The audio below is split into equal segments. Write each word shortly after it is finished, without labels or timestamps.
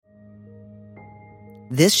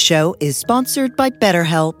This show is sponsored by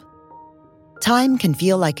BetterHelp. Time can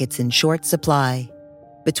feel like it's in short supply.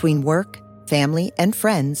 Between work, family, and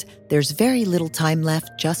friends, there's very little time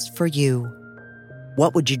left just for you.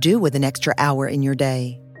 What would you do with an extra hour in your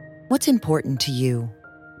day? What's important to you?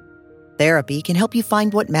 Therapy can help you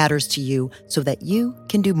find what matters to you so that you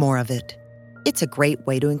can do more of it. It's a great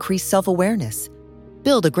way to increase self-awareness,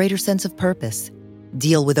 build a greater sense of purpose,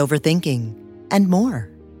 deal with overthinking, and more.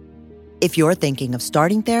 If you're thinking of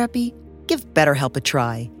starting therapy, give BetterHelp a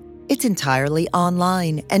try. It's entirely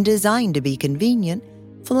online and designed to be convenient,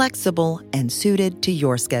 flexible, and suited to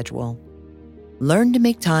your schedule. Learn to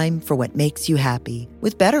make time for what makes you happy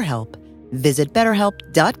with BetterHelp. Visit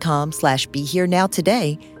BetterHelp.com/BeHereNow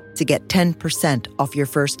today to get 10% off your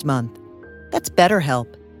first month. That's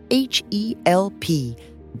BetterHelp,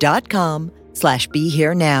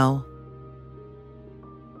 HELP.com/BeHereNow.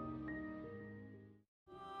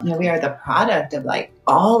 We are the product of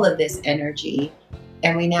all of this energy,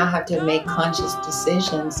 and we now have to make conscious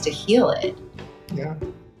decisions to heal it. Yeah.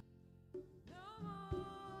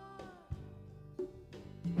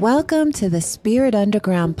 Welcome to the Spirit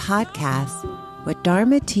Underground podcast with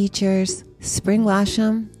Dharma teachers Spring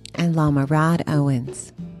Lasham and Lama Rod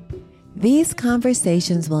Owens. These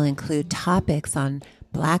conversations will include topics on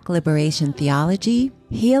Black liberation theology,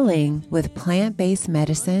 healing with plant-based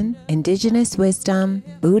medicine, indigenous wisdom,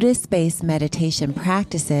 Buddhist-based meditation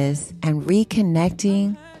practices, and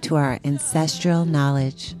reconnecting to our ancestral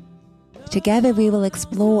knowledge. Together we will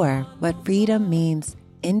explore what freedom means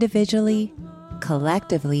individually,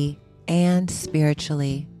 collectively, and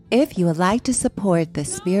spiritually. If you would like to support the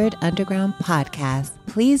Spirit Underground podcast,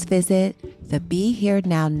 please visit the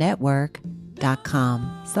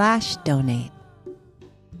BeHereNowNetwork.com/donate.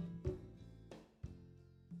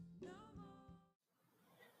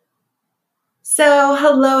 So,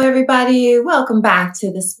 hello, everybody. Welcome back to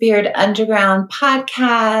the Spirit Underground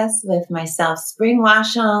podcast with myself, Spring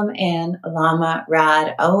Lasham, and Lama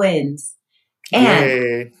Rod Owens.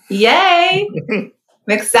 And yay! I'm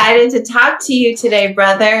excited to talk to you today,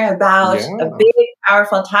 brother, about a big,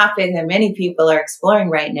 powerful topic that many people are exploring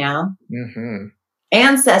right now.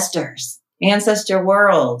 Ancestors, Ancestor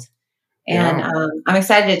World. And I'm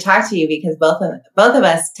excited to talk to you because both of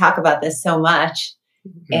us talk about this so much.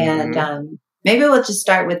 And maybe we'll just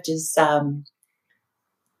start with just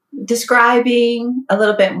describing a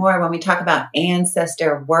little bit more when we talk about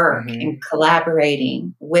ancestor work and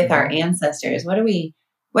collaborating with our ancestors. What are we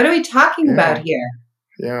talking about here?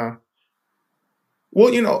 Yeah.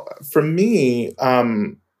 Well, for me,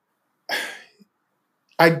 I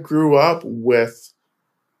grew up with,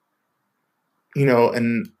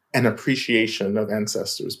 an appreciation of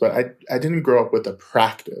ancestors, but I didn't grow up with a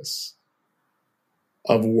practice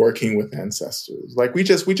of working with ancestors. We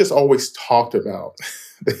just always talked about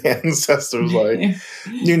the ancestors, and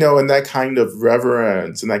that kind of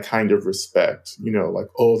reverence and that kind of respect,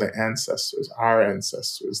 the ancestors, our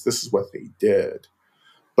ancestors, this is what they did.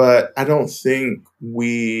 But I don't think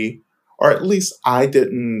or at least I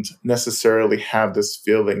didn't necessarily have this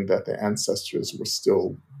feeling that the ancestors were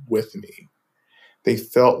still with me. They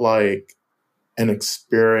felt like an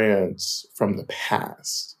experience from the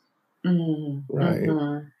past. Right.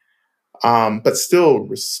 But still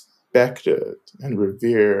respected and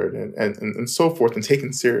revered and so forth and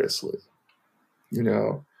taken seriously,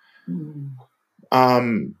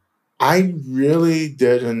 I really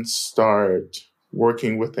didn't start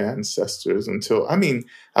working with the ancestors until, I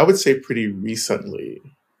would say pretty recently,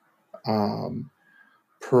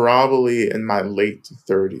 probably in my late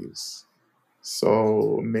 30s.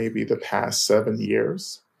 So maybe the past 7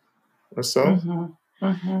 years or so.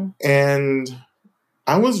 And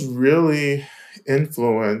I was really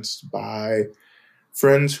influenced by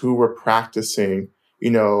friends who were practicing,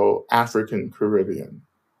 African Caribbean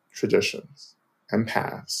traditions and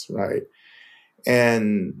paths, right?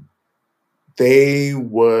 And they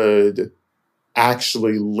would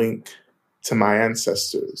actually link to my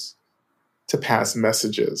ancestors to pass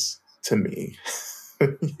messages to me.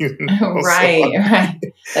 Right.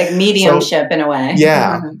 Like mediumship in a way.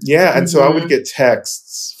 Yeah. And so I would get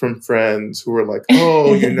texts from friends who were like,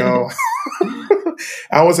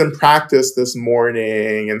 I was in practice this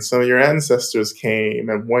morning and some of your ancestors came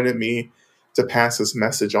and wanted me to pass this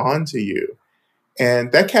message on to you.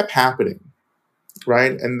 And that kept happening.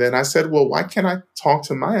 Right. And then I said, well, why can't I talk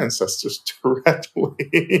to my ancestors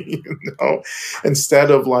directly, instead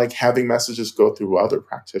of having messages go through other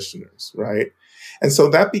practitioners. Right. And so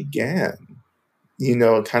that began,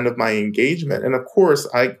 kind of my engagement. And of course,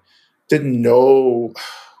 I didn't know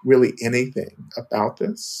really anything about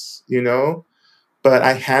this, but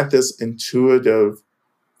I had this intuitive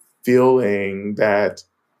feeling that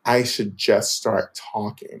I should just start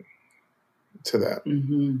talking to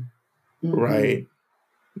them, right?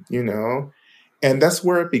 And that's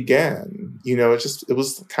where it began. It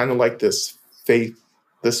was kind of like this faith,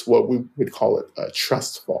 this what we would call it a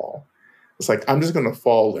trust fall. It's like, I'm just going to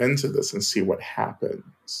fall into this and see what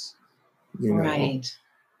happens, Right.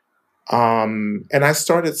 And I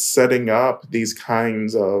started setting up these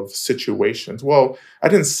kinds of situations. Well, I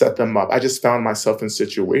didn't set them up. I just found myself in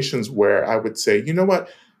situations where I would say, you know what?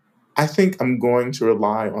 I think I'm going to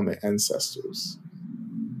rely on the ancestors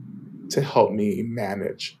to help me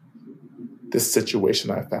manage this situation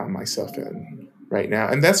I found myself in right now.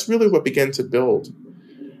 And that's really what began to build,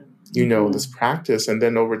 this practice. And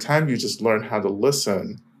then over time, you just learn how to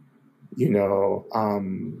listen,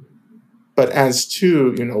 but as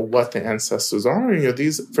to, what the ancestors are,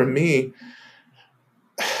 these, for me,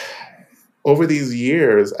 over these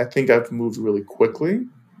years, I think I've moved really quickly,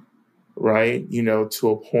 right? To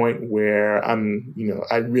a point where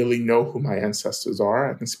I really know who my ancestors are.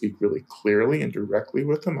 I can speak really clearly and directly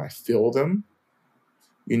with them. I feel them,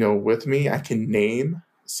 with me. I can name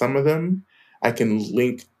some of them. I can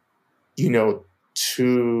link,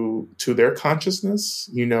 to their consciousness,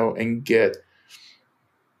 and get,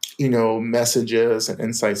 messages and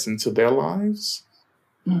insights into their lives,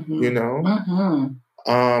 I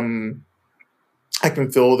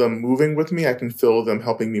can feel them moving with me. I can feel them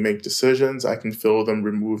helping me make decisions. I can feel them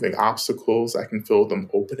removing obstacles. I can feel them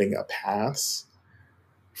opening up paths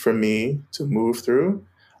for me to move through.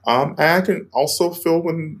 And I can also feel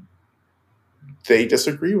when they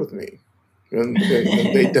disagree with me. When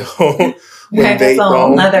they don't. That's a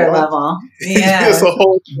whole other level. Yeah. It's a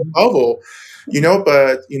whole level.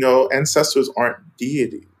 But ancestors aren't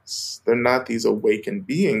deities. They're not these awakened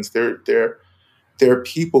beings. They're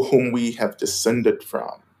people whom we have descended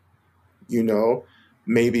from,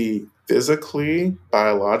 maybe physically,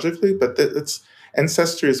 biologically, but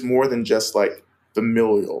ancestry is more than just like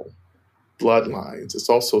familial bloodlines. It's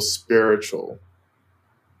also spiritual,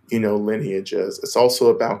 lineages. It's also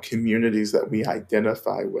about communities that we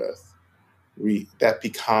identify with, that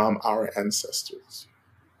become our ancestors,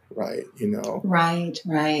 right?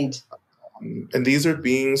 Right. And these are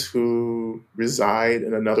beings who reside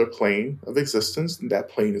in another plane of existence. And that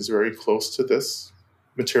plane is very close to this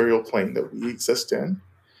material plane that we exist in,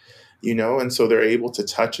 and so they're able to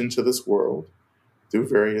touch into this world through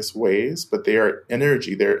various ways, but they are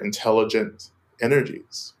energy, they're intelligent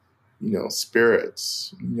energies,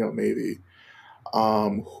 spirits, maybe,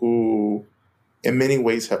 who in many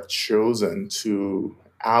ways have chosen to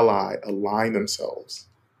align themselves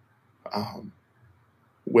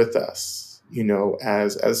with us,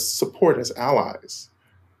 as support, as allies,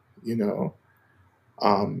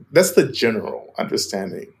 that's the general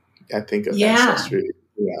understanding, I think, of ancestry,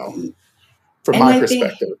 from my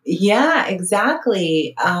perspective. Yeah,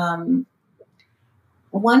 exactly.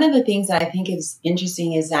 One of the things that I think is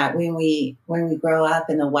interesting is that when we grow up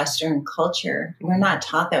in the Western culture, we're not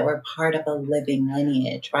taught that we're part of a living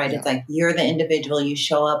lineage, right? Yeah. It's like you're the individual, you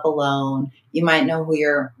show up alone. You might know who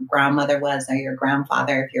your grandmother was or your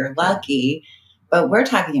grandfather if you're lucky, but we're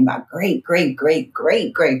talking about great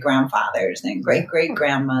grandfathers and great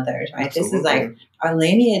grandmothers, right? Absolutely. This is like, our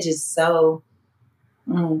lineage is so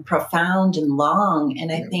profound and long.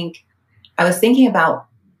 And I think I was thinking about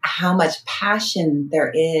how much passion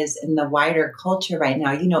there is in the wider culture right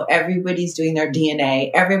now. Everybody's doing their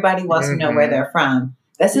DNA. Everybody wants to know where they're from.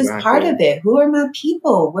 This is part of it. Who are my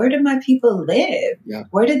people? Where do my people live? Yeah.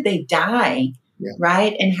 Where did they die? Yeah.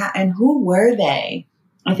 Right? And who were they?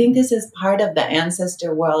 I think this is part of the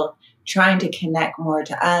ancestor world trying to connect more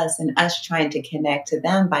to us and us trying to connect to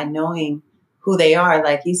them by knowing who they are.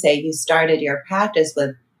 Like you say, you started your practice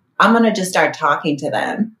with, I'm going to just start talking to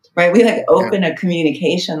them. Right? We open a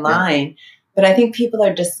communication line, but I think people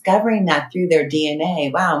are discovering that through their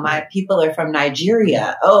DNA. Wow, my people are from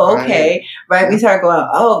Nigeria. Oh, okay. Right? We start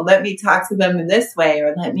going, let me talk to them in this way,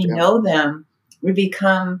 or let me know them. We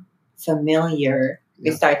become familiar.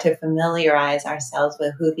 We start to familiarize ourselves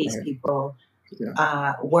with who these people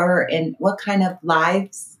were and what kind of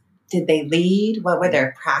lives did they lead? What were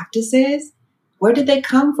their practices? Where did they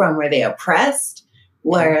come from? Were they oppressed?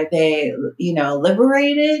 Were they,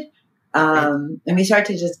 liberated? And we start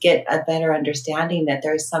to just get a better understanding that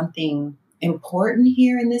there's something important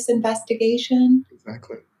here in this investigation.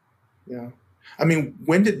 Exactly. Yeah. I mean,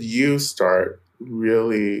 when did you start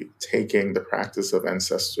really taking the practice of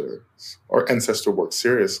ancestor work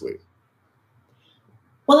seriously?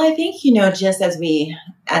 Well, I think, just as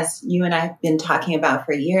you and I have been talking about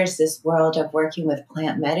for years, this world of working with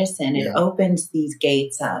plant medicine, it opens these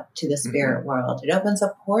gates up to the spirit world. It opens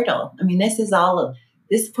a portal. I mean, this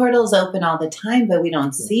portal is open all the time, but we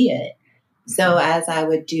don't see it. So as I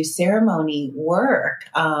would do ceremony work,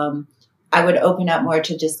 I would open up more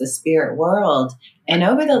to just the spirit world. And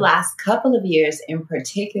over the last couple of years in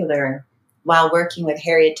particular, while working with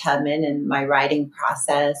Harriet Tubman and my writing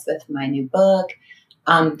process with my new book,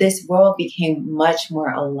 this world became much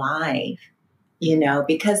more alive,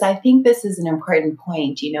 because I think this is an important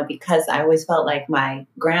point, because I always felt like my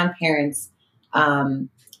grandparents,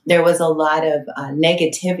 there was a lot of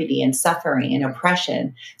negativity and suffering and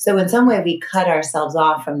oppression. So in some way we cut ourselves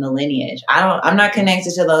off from the lineage. I'm not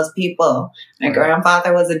connected to those people. My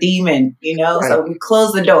grandfather was a demon, so we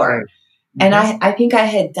closed the door. And I think I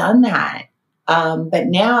had done that. But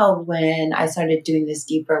now when I started doing this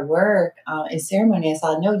deeper work in ceremony, I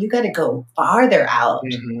saw, no, you got to go farther out.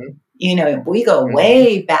 We go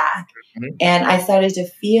way back. And I started to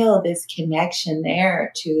feel this connection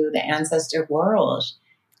there to the ancestor world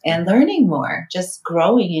and learning more, just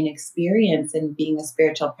growing in experience and being a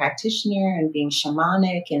spiritual practitioner and being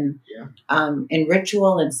shamanic and in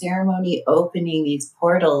ritual and ceremony, opening these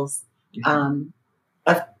portals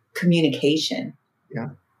of communication.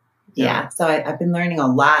 Yeah. So I've been learning a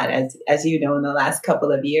lot, as you know, in the last couple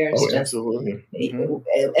of years. Oh, absolutely.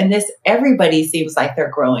 And everybody seems like they're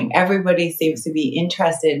growing. Everybody seems to be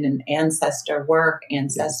interested in ancestor work,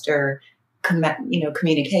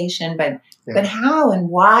 communication. But how and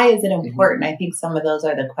why is it important? I think some of those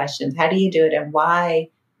are the questions. How do you do it, and why?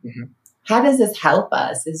 How does this help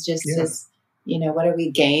us? It's just this, what do we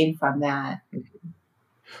gain from that?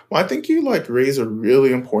 Well, I think you raise a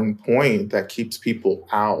really important point that keeps people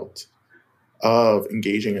out of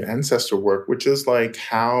engaging in ancestor work, which is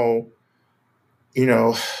how,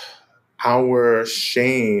 our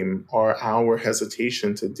shame or our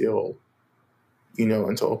hesitation to deal,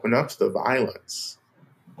 and to open up to the violence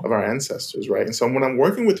of our ancestors, right? And so when I'm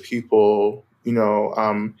working with people,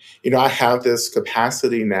 I have this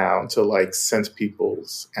capacity now to sense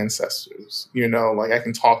people's ancestors, I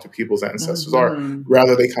can talk to people's ancestors or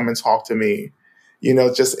rather they come and talk to me,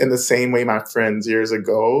 just in the same way my friends years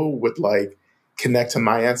ago would connect to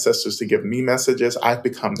my ancestors to give me messages. I've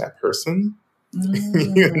become that person,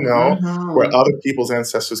 where other people's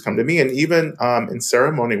ancestors come to me. And even in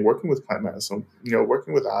ceremony, working with plant medicine,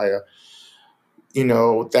 working with Aya,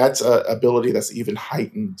 that's an ability that's even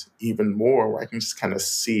heightened even more, where I can just kind of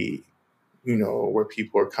see, where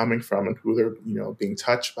people are coming from and who they're, being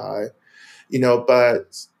touched by,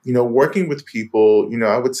 but, working with people,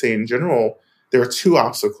 I would say in general, there are two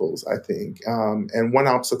obstacles, I think. And one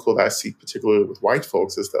obstacle that I see particularly with white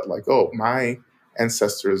folks is that my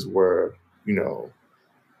ancestors were,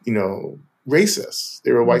 racist.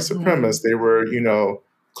 They were white supremacists. They were,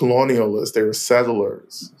 colonialists, they were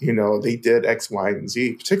settlers, they did X, Y, and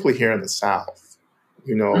Z, particularly here in the South.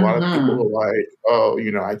 A lot of people are oh,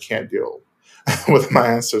 I can't deal with my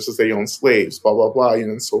ancestors, they own slaves, blah, blah, blah,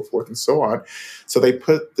 and so forth and so on. So they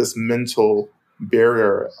put this mental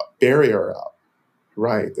barrier up,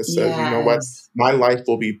 right? That says, you know what, my life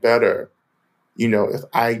will be better, if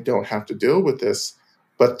I don't have to deal with this.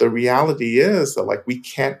 But the reality is that we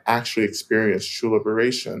can't actually experience true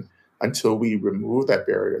liberation until we remove that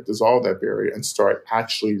barrier, dissolve that barrier, and start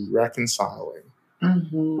actually reconciling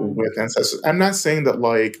with ancestors. I'm not saying that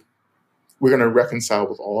we're going to reconcile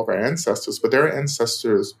with all of our ancestors, but there are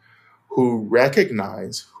ancestors who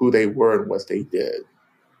recognize who they were and what they did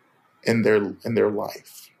in their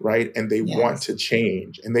life, right? And they want to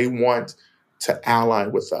change, and they want to ally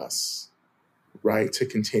with us, right? To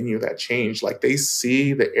continue that change. They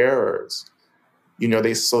see the errors.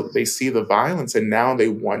 They see the violence, and now they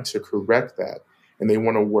want to correct that, and they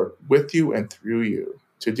want to work with you and through you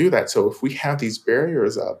to do that. So if we have these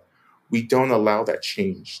barriers up, we don't allow that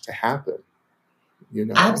change to happen.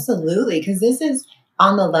 Absolutely, because this is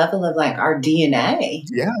on the level of our DNA.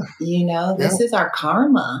 This is our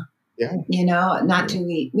karma.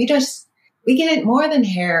 We get it more than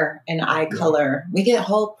hair and eye color. We get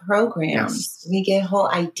whole programs. We get whole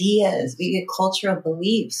ideas. We get cultural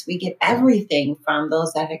beliefs. We get everything from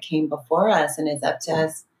those that came before us. And it's up to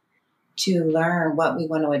us to learn what we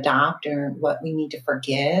want to adopt or what we need to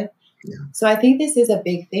forgive. So I think this is a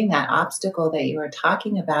big thing. That obstacle that you were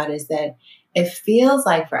talking about is that it feels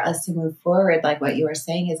like for us to move forward, like what you were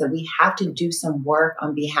saying, is that we have to do some work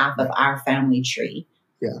on behalf of our family tree.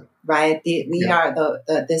 Right. We are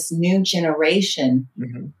this new generation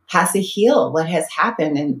has to heal what has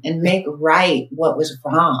happened and make right what was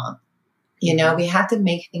wrong. You know, we have to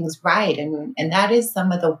make things right. And that is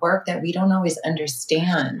some of the work that we don't always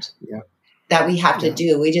understand that we have to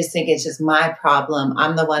do. We just think it's just my problem.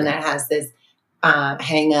 I'm the one that has this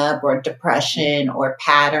hang up or depression or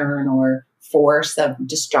pattern or force of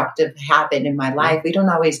destructive habit in my life. We don't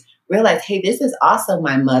always realize, hey, this is also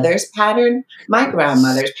my mother's pattern, my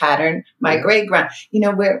grandmother's pattern, my great grand, you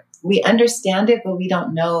know, where we understand it, but we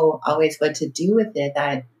don't know always what to do with it.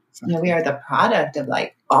 That, you know, we are the product of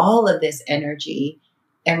like all of this energy,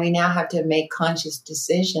 and we now have to make conscious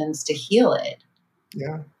decisions to heal it.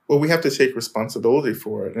 Yeah. Well, we have to take responsibility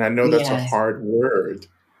for it. And I know that's a hard word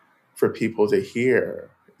for people to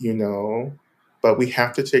hear, you know, but we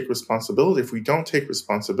have to take responsibility. If we don't take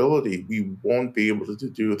responsibility, we won't be able to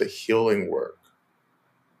do the healing work,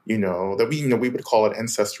 you know, that we would call it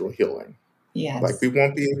ancestral healing. Yes. Like we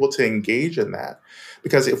won't be able to engage in that,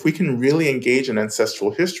 because if we can really engage in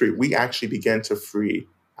ancestral history, we actually begin to free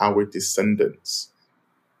our descendants,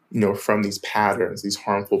 you know, from these patterns, these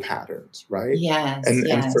harmful patterns, right? Yes.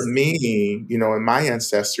 And for me, you know, in my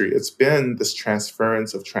ancestry, it's been this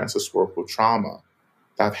transference of transhistorical trauma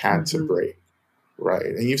that I've had to break, right?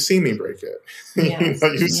 And you've seen me break it. Yes. You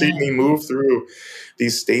know, you've seen me move through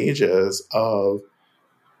these stages of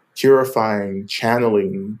purifying,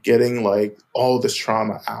 channeling, getting like all this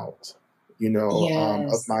trauma out, you know,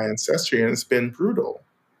 of my ancestry. And it's been brutal,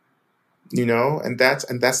 you know, and that's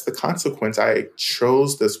the consequence. I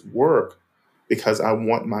chose this work because I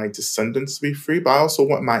want my descendants to be free, but I also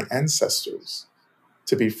want my ancestors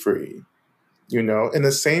to be free, you know. In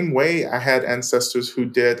the same way, I had ancestors who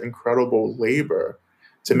did incredible labor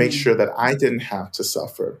to make sure that I didn't have to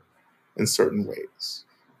suffer in certain ways.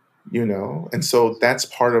 You know, and so that's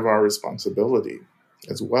part of our responsibility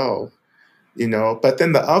as well, you know. But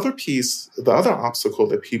then the other piece, the other obstacle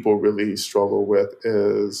that people really struggle with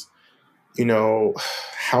is, you know,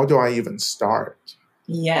 how do I even start?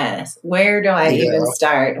 Yes. Where do I even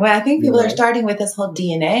start? Well, I think people are starting with this whole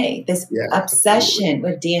DNA, this obsession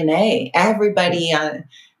with DNA. Everybody on,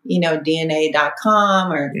 you know,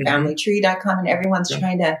 DNA.com or familytree.com, and everyone's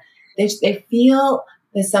trying to, they feel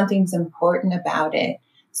that something's important about it.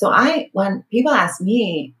 So when people ask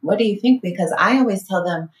me, what do you think? Because I always tell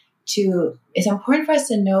them it's important for us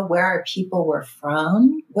to know where our people were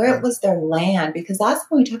from, where it was their land, because that's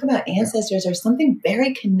when we talk about ancestors, there's something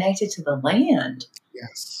very connected to the land.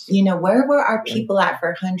 Yes. You know, where were our people at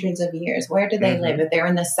for hundreds of years? Where do they live? If they're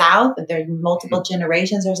in the South, if there's multiple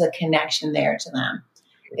generations, there's a connection there to them.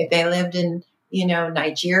 If they lived in, you know,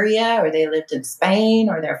 Nigeria, or they lived in Spain,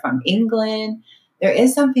 or they're from England, there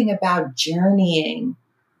is something about journeying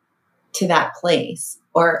to that place,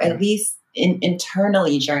 or at least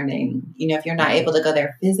internally journeying. You know, if you're not able to go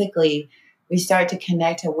there physically, we start to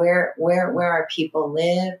connect to where our people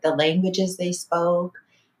live, the languages they spoke,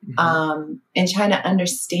 and trying to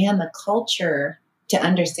understand the culture to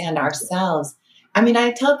understand ourselves. I mean,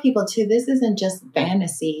 I tell people too, this isn't just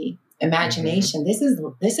fantasy, imagination. This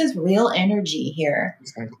is real energy here.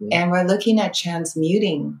 Exactly. And we're looking at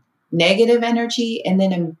transmuting negative energy and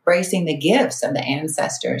then embracing the gifts of the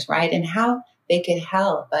ancestors, right? And how they could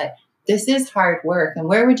help. But this is hard work. And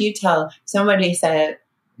where would you tell somebody said,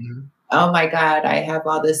 oh my God, I have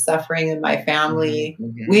all this suffering in my family.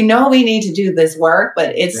 We know we need to do this work,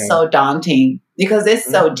 but it's so daunting because it's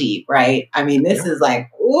so deep, right? I mean, this is like,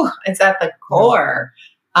 ooh, it's at the core.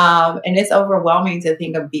 And it's overwhelming to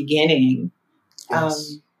think of beginning.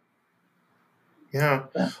 Yes.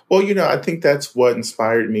 Well, you know, I think that's what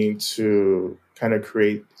inspired me to kind of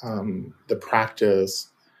create the practice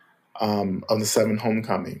of the 7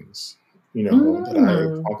 homecomings, you know, that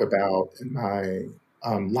I talk about in my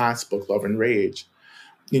last book, Love and Rage.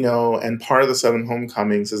 You know, and part of the 7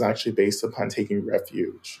 homecomings is actually based upon taking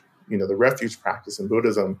refuge, you know, the refuge practice in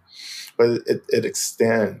Buddhism, but it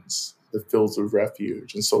extends the fields of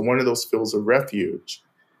refuge. And so one of those fields of refuge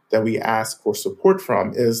that we ask for support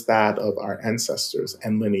from is that of our ancestors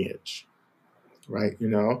and lineage, right? You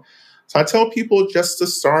know, so I tell people just to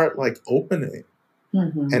start like opening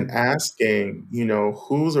and asking, you know,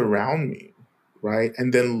 who's around me, right?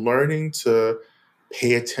 And then learning to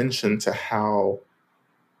pay attention to how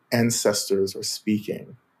ancestors are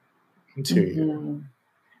speaking to you.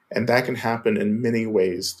 And that can happen in many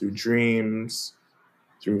ways, through dreams,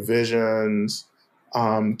 through visions,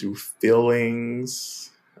 through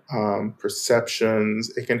feelings,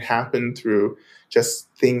 perceptions. It can happen through just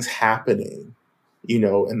things happening, you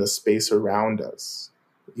know, in the space around us.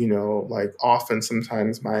 You know, like often,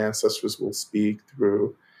 sometimes my ancestors will speak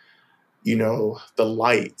through, you know, the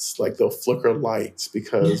lights, like they'll flicker lights,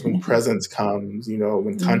 because when presence comes, you know,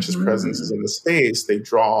 when conscious presence is in the space, they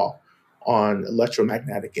draw on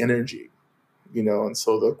electromagnetic energy. and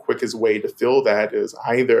so the quickest way to feel that is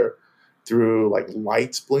either through like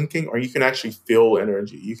lights blinking, or you can actually feel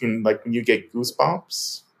energy. You can, like, when you get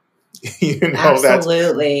goosebumps,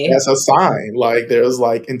 Absolutely. that's a sign. Like, there's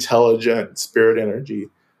like intelligent spirit energy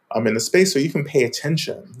in the space, so you can pay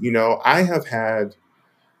attention. I have had,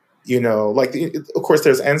 like, of course,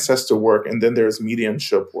 there's ancestor work, and then there's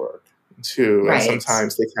mediumship work too, Right. and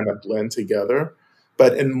sometimes they kind of blend together.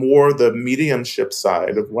 But in more the mediumship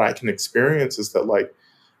side of what I can experience is that, like,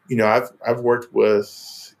 I've worked with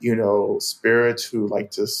spirits who like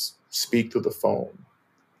to speak through the phone.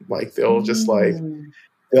 Like, they'll just like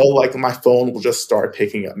my phone will just start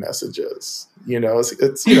picking up messages.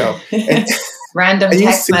 It's and random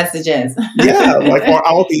text messages. Yeah, like, or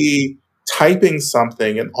I'll be typing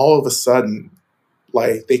something, and all of a sudden,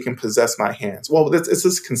 like, they can possess my hands. Well, it's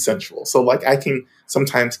just consensual. So, like, I can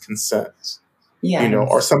sometimes consent,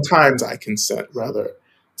 or sometimes I consent rather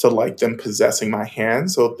to, like, them possessing my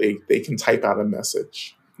hands so they can type out a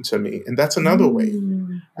message to me. And that's another way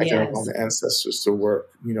I can allow the ancestors to work,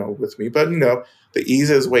 with me. But, the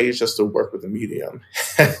easiest way is just to work with a medium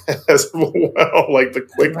as well. Like, the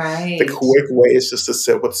quick way is just to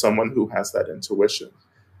sit with someone who has that intuition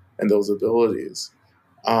and those abilities.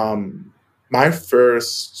 My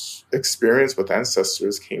first experience with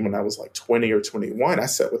ancestors came when I was like 20 or 21. I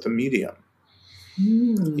sat with a medium,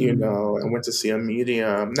 and went to see a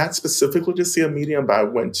medium, not specifically to see a medium, but I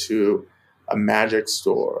went to a magic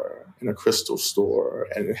store and a crystal store,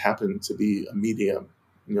 and it happened to be a medium,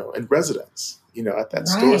 in residence, at that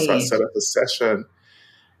store. So I set up a session,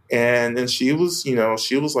 and then she was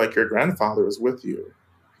like, your grandfather is with you.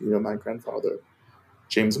 My grandfather,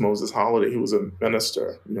 James Moses Holliday, who was a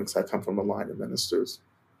minister, because I come from a line of ministers.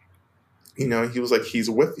 He was like, he's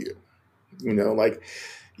with you.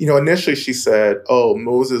 Initially she said, oh,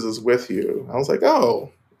 Moses is with you. I was like,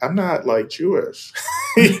 oh, I'm not like Jewish.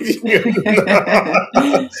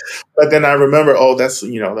 But then I remember, oh, that's,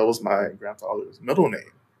 that was my grandfather's middle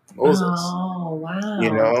name, Moses. Oh,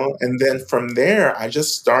 wow. And then from there, I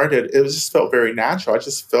just started, it just felt very natural. I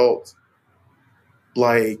just felt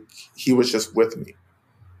like he was just with me.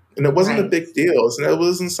 And it wasn't a big deal. And it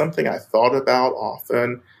wasn't something I thought about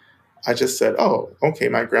often. I just said, oh, okay,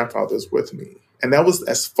 my grandfather's with me. And that was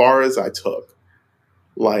as far as I took,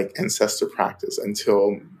 like, ancestor practice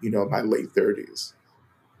until, my late 30s,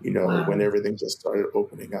 when everything just started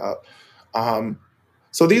opening up.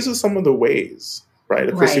 So these are some of the ways, right?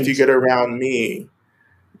 Of course, if you get around me,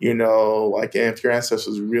 like, if your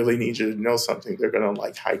ancestors really need you to know something, they're going to,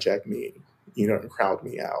 like, hijack me, and crowd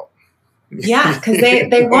me out. Yeah, because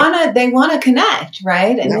they want to connect,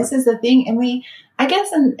 right? And this is the thing. And I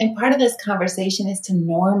guess, and part of this conversation is to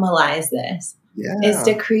normalize this. Is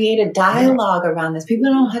to create a dialogue around this. People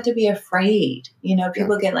don't have to be afraid.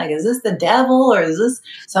 People get like, is this the devil, or is this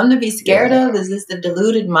something to be scared of? Is this the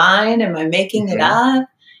deluded mind? Am I making it up?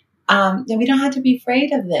 Then we don't have to be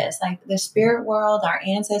afraid of this. Like, the spirit world, our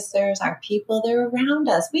ancestors, our people, they're around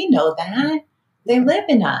us. We know that. They live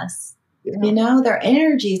in us. Their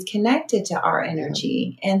energy is connected to our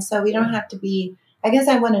energy. And so we don't have to be, I guess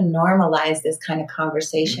I want to normalize this kind of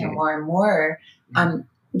conversation more and more,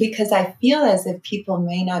 because I feel as if people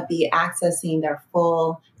may not be accessing their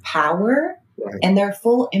full power and their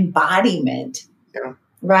full embodiment,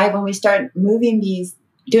 right? When we start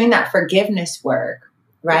doing that forgiveness work,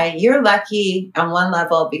 right? You're lucky on one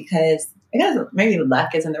level because, I guess maybe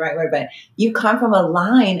luck isn't the right word, but you come from a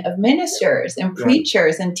line of ministers and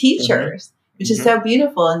preachers and teachers, which is so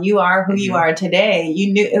beautiful. And you are who you are today.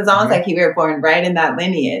 You knew, it was almost like you were born right in that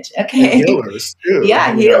lineage. Okay. And healers too.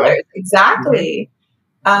 Healers. Exactly.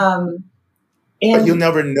 But you'll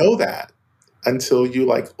never know that until you,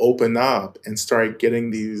 like, open up and start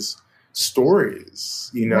getting these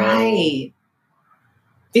stories, Right.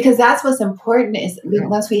 Because that's what's important is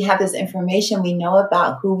once we have this information, we know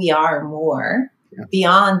about who we are more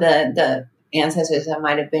beyond the ancestors that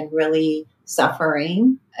might have been really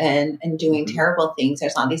suffering and doing terrible things.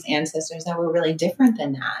 There's all these ancestors that were really different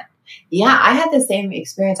than that. Yeah, I had the same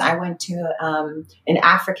experience. I went to an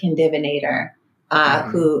African divinator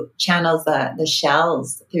who channels the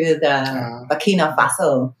shells through the Burkina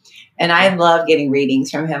Faso. And I love getting readings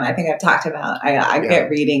from him. I think I've talked about, I get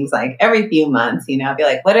readings like every few months, I'll be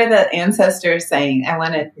like, what are the ancestors saying? I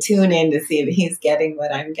want to tune in to see if he's getting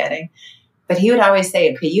what I'm getting. But he would always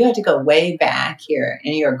say, okay, you have to go way back here.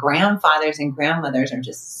 And your grandfathers and grandmothers are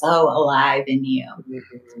just so alive in you.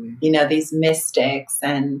 These mystics.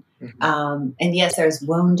 And yes, there's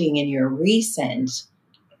wounding in your recent,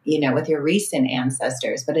 with your recent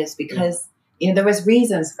ancestors. But it's because there was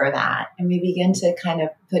reasons for that. And we begin to kind of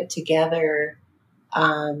put together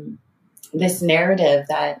this narrative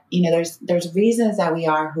that, there's reasons that we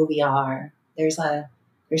are who we are. There's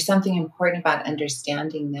something important about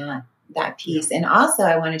understanding that piece. And also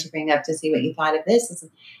I wanted to bring up to see what you thought of this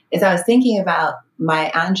is I was thinking about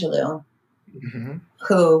Maya Angelou,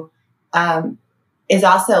 who is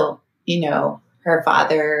also, her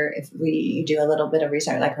father, if you do a little bit of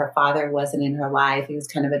research, like her father wasn't in her life. He was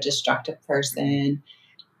kind of a destructive person.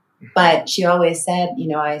 But she always said,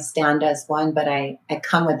 I stand as one, but I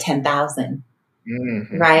come with 10,000,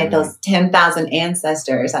 right? Those 10,000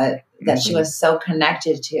 ancestors that she was so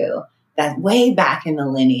connected to, that way back in the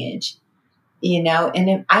lineage,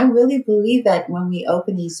 and I really believe that when we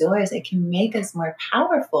open these doors, it can make us more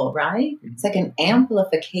powerful, right? It's like an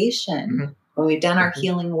amplification when we've done our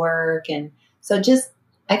healing work. And so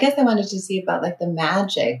I guess I wanted to see about like the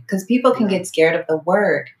magic, because people can get scared of the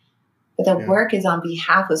work, but the work is on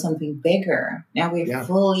behalf of something bigger. Now we're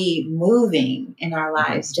fully moving in our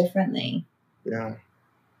lives differently. Yeah.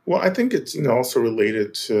 Well, I think it's, also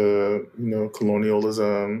related to,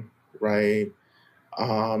 colonialism, right?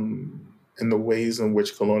 And the ways in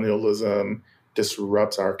which colonialism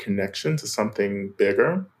disrupts our connection to something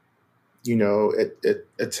bigger. It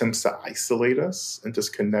attempts to isolate us and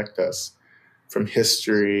disconnect us from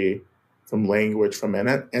history, from language, from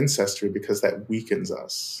ancestry, because that weakens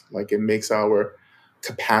us. Like, it makes our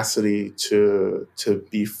capacity to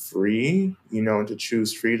be free, and to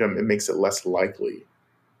choose freedom, it makes it less likely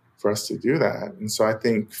for us to do that. And so I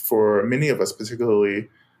think for many of us, particularly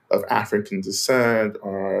of African descent,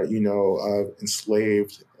 or, of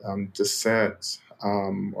enslaved descent,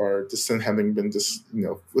 or descent having been,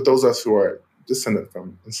 with those of us who are descendant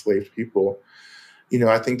from enslaved people,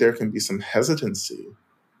 I think there can be some hesitancy,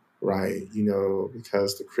 right?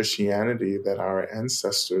 Because the Christianity that our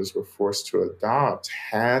ancestors were forced to adopt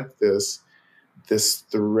had this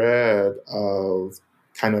thread of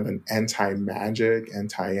kind of an anti-magic,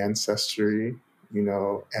 anti-ancestry,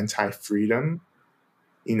 anti-freedom,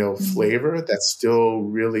 flavor that's still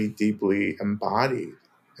really deeply embodied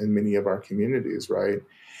in many of our communities, right?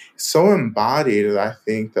 So embodied that I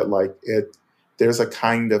think that there's a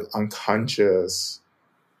kind of unconscious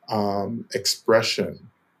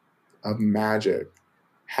expression of magic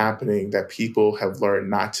happening that people have learned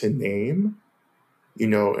not to name,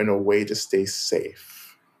 in a way to stay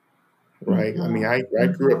safe, right? I mean, I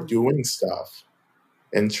grew up doing stuff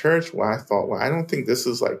in church where I thought, well, I don't think this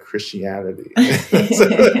is like Christianity.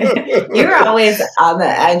 You're always on the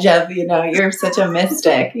edge of, you're such a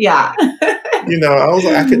mystic. Yeah. I was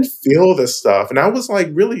like, I could feel this stuff. And I was like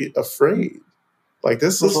really afraid. Like,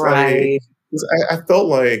 this is right. I felt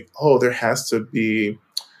like, there has to be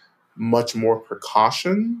much more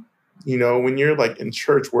precaution. When you're like in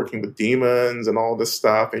church working with demons and all this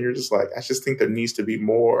stuff, and you're just like, I just think there needs to be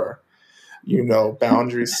more,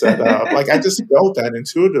 boundaries set up. Like, I just felt that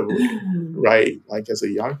intuitively, right? Like, as a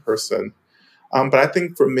young person. But I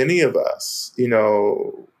think for many of us, we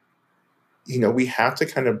have to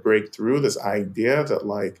kind of break through this idea that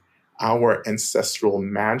like our ancestral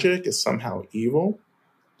magic is somehow evil.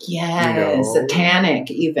 Yes, satanic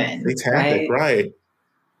even. Satanic, right?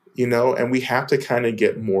 And we have to kind of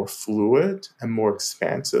get more fluid and more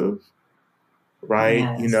expansive,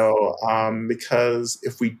 right? Yes. Because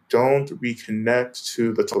if we don't reconnect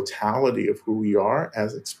to the totality of who we are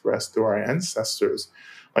as expressed through our ancestors,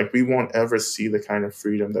 like, we won't ever see the kind of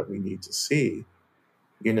freedom that we need to see.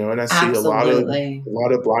 And I see Absolutely. a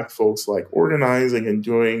lot of Black folks like organizing and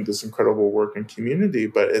doing this incredible work in community,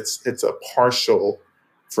 but it's a partial,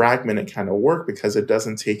 fragmented kind of work, because it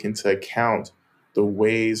doesn't take into account the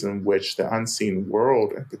ways in which the unseen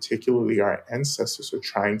world, and particularly our ancestors, are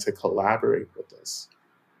trying to collaborate with us.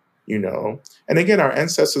 And again, our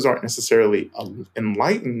ancestors aren't necessarily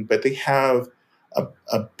enlightened, but they have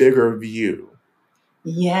a bigger view.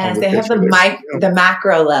 Yes, they have the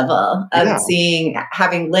macro level of seeing,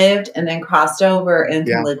 having lived and then crossed over and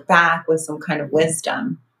can look back with some kind of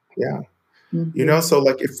wisdom. Yeah. So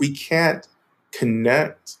like, if we can't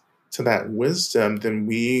connect to that wisdom, then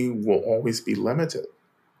we will always be limited.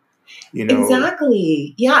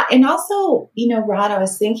 Exactly. Yeah. And also, Rod, I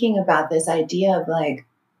was thinking about this idea of like,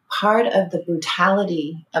 part of the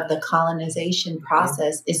brutality of the colonization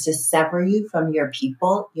process is to sever you from your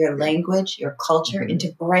people, your language, your culture, and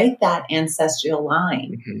to break that ancestral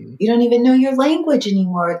line. You don't even know your language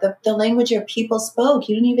anymore, the language your people spoke.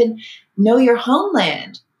 You don't even know your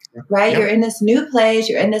homeland, right? You're in this new place,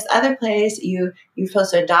 you're in this other place, you're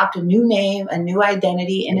supposed to adopt a new name, a new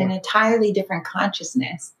identity, and an entirely different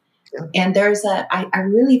consciousness. And I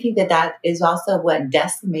really think that is also what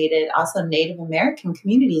decimated also Native American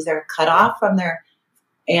communities. Are cut off from their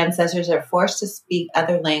ancestors are forced to speak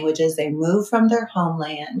other languages. They move from their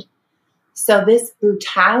homeland. So this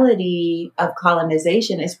brutality of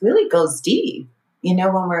colonization really goes deep.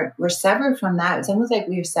 When we're severed from that, it's almost like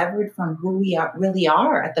we're severed from who we really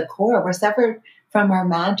are at the core. We're severed from our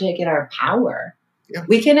magic and our power. Yeah.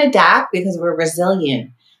 We can adapt because we're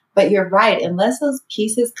resilient. But you're right. Unless those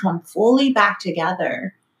pieces come fully back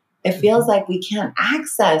together, it feels like we can't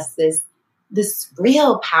access this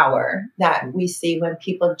real power that we see when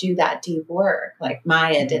people do that deep work. Like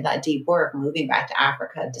Maya did that deep work, moving back to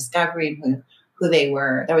Africa, discovering who they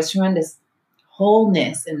were. There was tremendous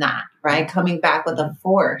wholeness in that, right? Coming back with a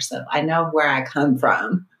force of, I know where I come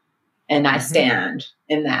from and I stand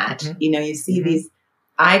in that. You see these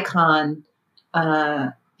icon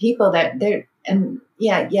people that they're, and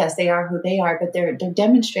yes, they are who they are, but they're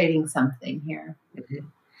demonstrating something here.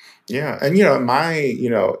 Yeah. And,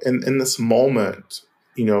 in this moment,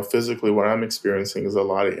 physically what I'm experiencing is a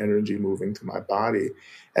lot of energy moving through my body.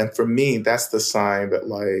 And for me, that's the sign that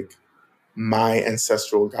like my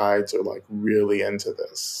ancestral guides are like really into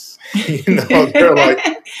this. They're like,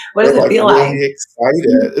 what does it feel really like?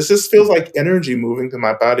 Excited. It just feels like energy moving through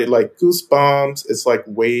my body, like goosebumps. It's like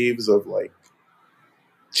waves of like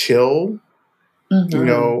chill.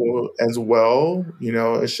 As well,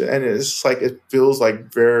 and it's like, it feels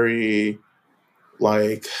like very,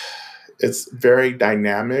 like, it's very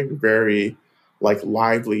dynamic, very like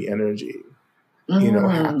lively energy,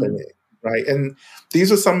 happening. Right. And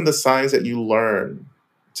these are some of the signs that you learn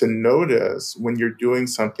to notice when you're doing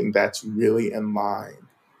something that's really in line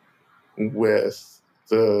with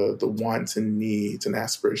the wants and needs and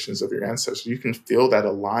aspirations of your ancestors. You can feel that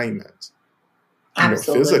alignment.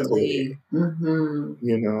 Absolutely. Physically,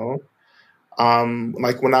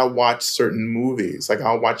 like when I watch certain movies, like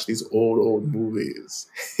I'll watch these old movies,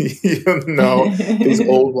 these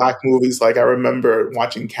old Black movies. Like I remember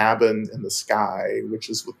watching Cabin in the Sky, which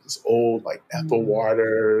is with this old like Ethel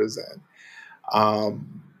Waters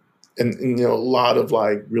and a lot of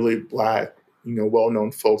like really Black,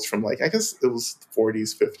 well-known folks from like, I guess it was the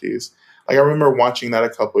 40s, 50s. Like I remember watching that a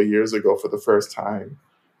couple of years ago for the first time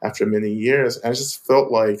after many years. And I just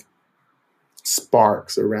felt like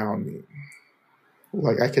sparks around me.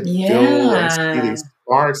 Like I could feel and see these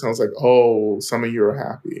sparks. And I was like, oh, some of you are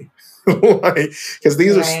happy. Because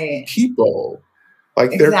these are people.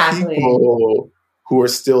 Like they're people who are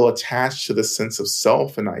still attached to the sense of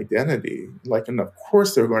self and identity. Like, and of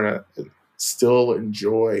course they're going to still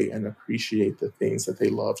enjoy and appreciate the things that they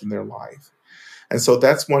loved in their life. And so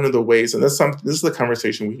that's one of the ways, and this is the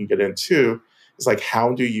conversation we can get into, is like,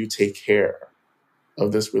 how do you take care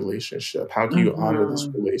of this relationship? How do you honor this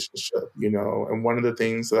relationship? And one of the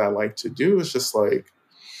things that I like to do is just like,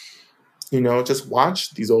 just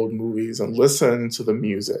watch these old movies and listen to the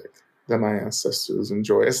music that my ancestors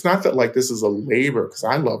enjoy. It's not that like this is a labor, because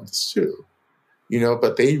I love this too,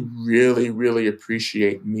 but they really, really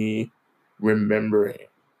appreciate me remembering,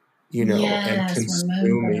 and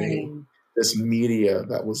consuming this media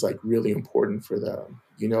that was like really important for them,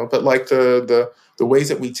 but like the ways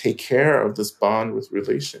that we take care of this bond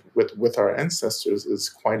with our ancestors is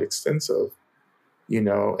quite extensive,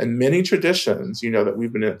 and many traditions, that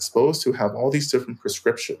we've been exposed to have all these different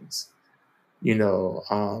prescriptions,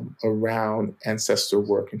 around ancestor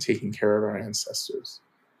work and taking care of our ancestors.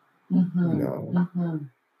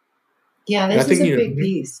 Yeah, this is a big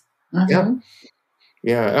piece. Yeah.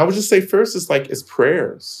 And I would just say first is like, it's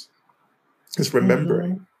prayers. It's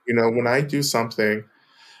remembering, when I do something,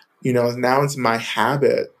 now it's my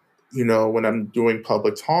habit, when I'm doing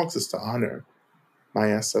public talks, is to honor my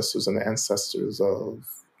ancestors and the ancestors of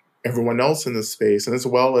everyone else in this space, and as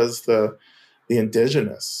well as the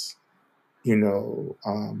indigenous,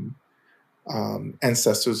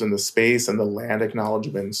 ancestors in the space and the land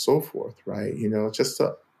acknowledgement and so forth, right? Just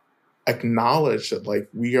to acknowledge that like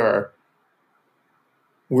we're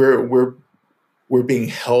being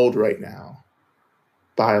held right now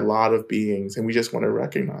by a lot of beings, and we just want to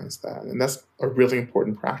recognize that. And that's a really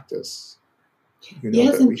important practice.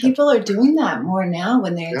 Yes, and people are doing that more now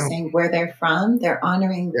when they're saying where they're from. They're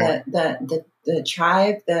honoring the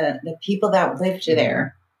tribe, the people that lived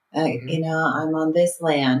there. I'm on this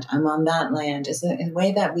land, I'm on that land. It's a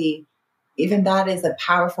way that even that is a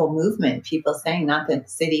powerful movement. People saying, not the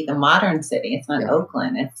city, the modern city. It's not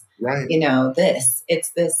Oakland. It's,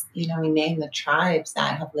 it's this, we name the tribes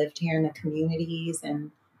that have lived here in the communities,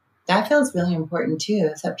 and that feels really important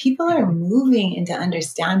too. So people are moving into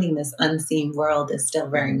understanding this unseen world is still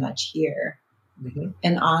very much here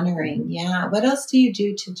and honoring. Yeah. What else do you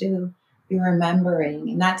do to be remembering?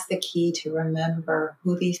 And that's the key, to remember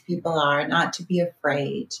who these people are, not to be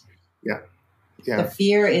afraid. The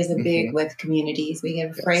fear is a big with communities. We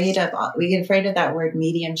get afraid of that word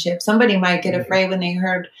mediumship. Somebody might get afraid when they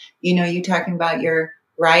heard, you talking about your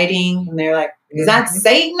writing, and they're like, is that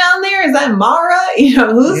Satan on there? Is that Mara?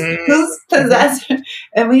 Who's possessed?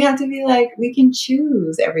 And we have to be like, we can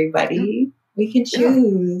choose, everybody. We can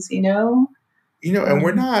choose, and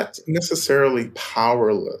we're not necessarily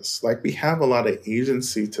powerless. Like, we have a lot of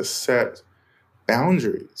agency to set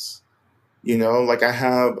boundaries. Like, I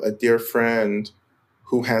have a dear friend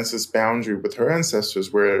who has this boundary with her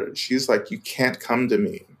ancestors where she's like, you can't come to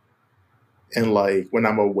me and like when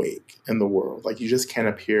I'm awake in the world, like you just can't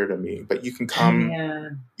appear to me, but you can come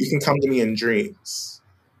to me in dreams,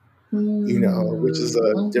 which is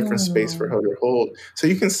a different space for her to hold. So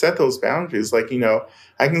you can set those boundaries. Like,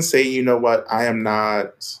 I can say, what, I am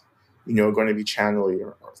not, going to be channeling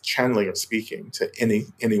or speaking to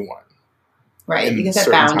anyone. Right. Because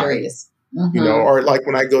that boundaries. Or like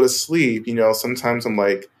when I go to sleep, sometimes I'm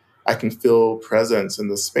like, I can feel presence in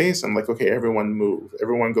the space. I'm like, okay, everyone move.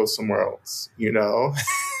 Everyone go somewhere else,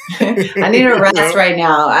 I need a rest right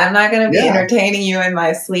now. I'm not going to be entertaining you in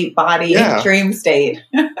my sleep body dream state.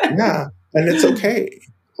 And it's okay.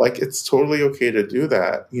 Like, it's totally okay to do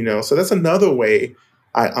that, So that's another way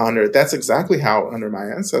I honor. That's exactly how I honor my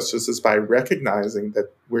ancestors, is by recognizing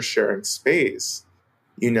that we're sharing space,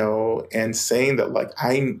 and saying that, like,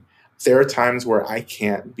 there are times where I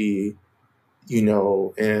can't be,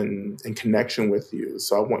 in connection with you.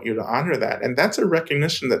 So I want you to honor that. And that's a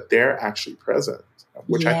recognition that they're actually present,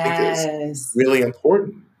 which I think is really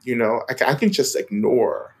important. I can just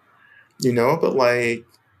ignore, but like,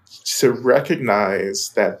 to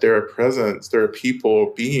recognize that there are presence, there are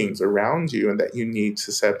people, beings around you, and that you need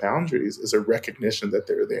to set boundaries is a recognition that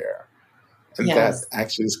they're there. And that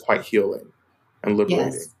actually is quite healing and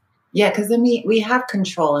liberating. Yes. Yeah, because then we have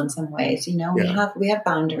control in some ways, we have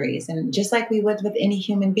boundaries, and just like we would with any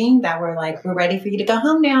human being, that we're like, we're ready for you to go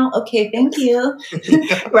home now. Okay, thank you.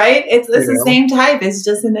 Right? It's the same type. It's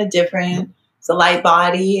just in it's a light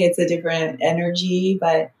body. It's a different energy.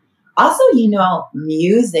 But also,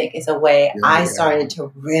 music is a way I started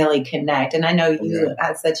to really connect. And I know you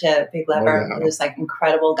at such a big level, there's like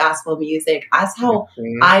incredible gospel music. That's how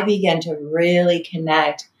I began to really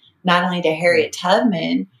connect, not only to Harriet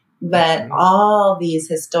Tubman, but all these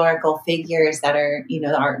historical figures that are,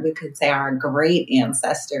 we could say our great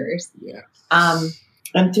ancestors. Yeah.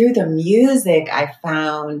 And through the music, I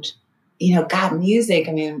found, God, music.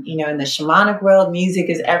 I mean, in the shamanic world, music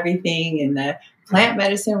is everything. In the plant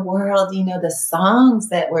medicine world, the songs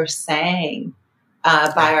that were sang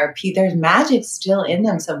by our people, there's magic still in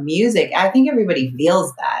them. So music, I think everybody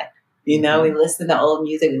feels that. We listen to old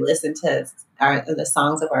music, we listen to the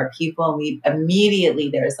songs of our people, and immediately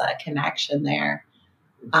there's a connection there.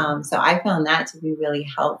 So I found that to be really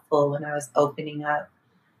helpful when I was opening up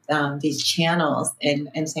these channels and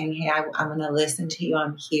saying, hey, I'm going to listen to you.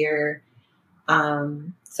 I'm here.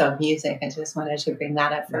 So music, I just wanted to bring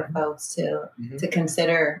that up for folks to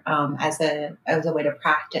consider as a way to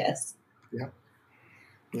practice. Yeah.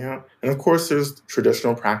 Yeah. And of course, there's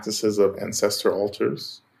traditional practices of ancestor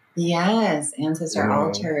altars. Yes, ancestor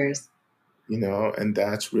altars. And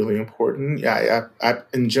that's really important. Yeah, I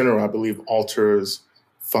in general, I believe altars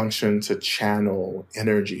function to channel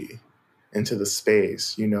energy into the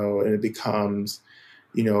space, and it becomes,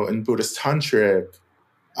 in Buddhist tantric,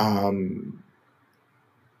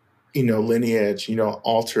 lineage,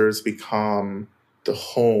 altars become the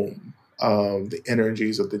home of the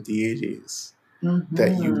energies of the deities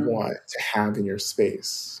that you want to have in your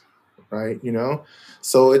space. Right.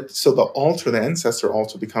 So the ancestor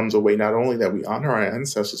altar becomes a way not only that we honor our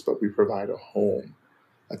ancestors, but we provide a home,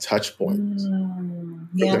 a touch point.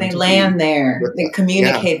 Yeah, they land there, they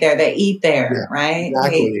communicate there, they eat there, right?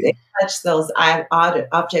 Exactly. They touch those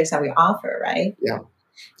objects that we offer, right? Yeah.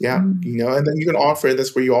 Yeah. And then you can offer,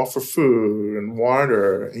 that's where you offer food and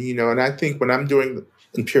water, and I think when I'm doing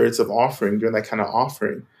in periods of offering, doing that kind of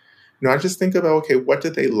offering, I just think about, okay, what do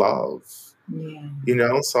they love?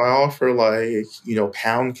 Yeah. So I offer like,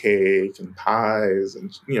 pound cake and pies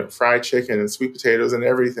and, fried chicken and sweet potatoes and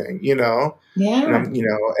everything, Yeah. And I'm,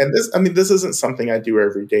 and this isn't something I do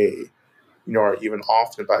every day, or even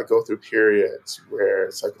often, but I go through periods where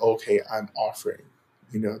it's like, okay, I'm offering,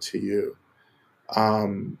 to you.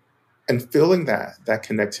 And feeling that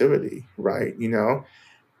connectivity, right?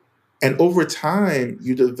 And over time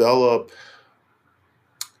you develop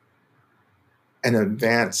an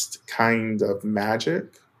advanced kind of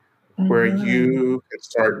magic where you can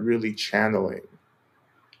start really channeling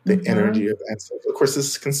the energy of ancestors. Of course, this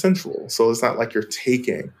is consensual, so it's not like you're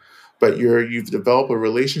taking, but you've developed a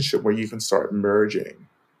relationship where you can start merging,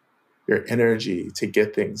 your energy to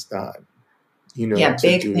get things done, Yeah, to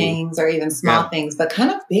big do. things or even small Yeah. things, but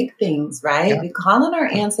kind of big things, right? Yeah. We call on our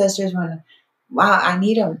ancestors when, wow,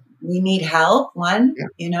 we need help. One,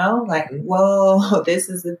 Yeah. like, Mhm. whoa, this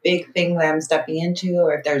is a big thing that I'm stepping into,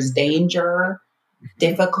 or if there's danger,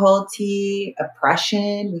 difficulty,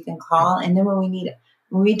 oppression, we can call. And then when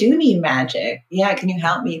we do need magic, yeah, can you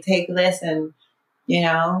help me take this and,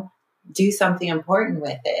 do something important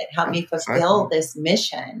with it? Help me fulfill Exactly. this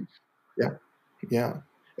mission. Yeah. Yeah.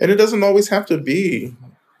 And it doesn't always have to be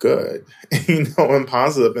good, and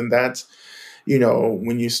positive. And that's,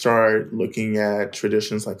 when you start looking at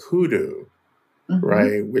traditions like hoodoo, Mm-hmm.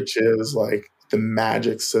 right, which is like the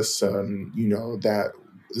magic system, that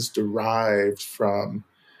is derived from,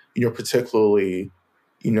 particularly,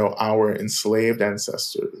 our enslaved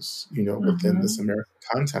ancestors, within this Mm-hmm. American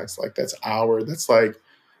context. Like that's like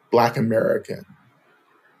Black American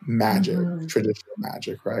magic, Mm-hmm. traditional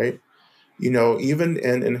magic, right? Even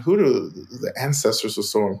in hoodoo, the ancestors are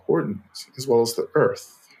so important, as well as the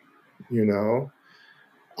earth, you know?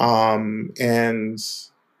 And,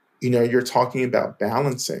 you're talking about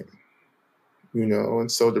balancing,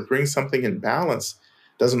 and so to bring something in balance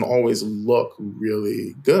doesn't always look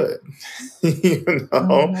really good, you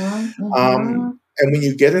know? Mm-hmm. Mm-hmm. And when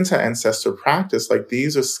you get into ancestor practice, like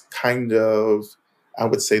these are kind of, I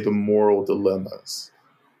would say, the moral dilemmas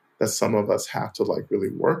that some of us have to like really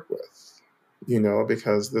work with,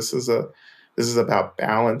 because this is about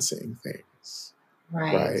balancing things,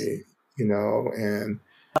 Right. right? And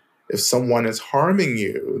if someone is harming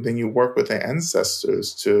you, then you work with the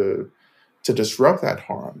ancestors to disrupt that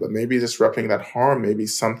harm. But maybe disrupting that harm, maybe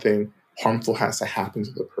something harmful has to happen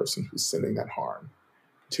to the person who's sending that harm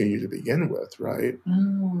to you to begin with, right? So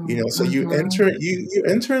Mm-hmm. you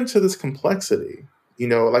enter into this complexity,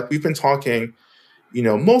 like we've been talking,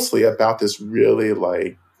 mostly about this really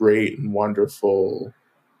like great and wonderful,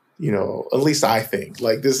 at least I think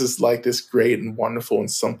like this is like this great and wonderful and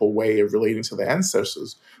simple way of relating to the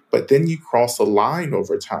ancestors. But then you cross a line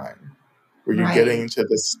over time where you're getting Right. into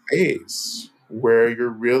this space where you're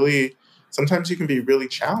really, sometimes you can be really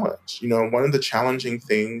challenged. One of the challenging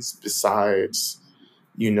things besides,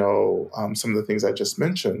 some of the things I just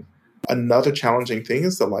mentioned, another challenging thing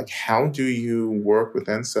is that like, how do you work with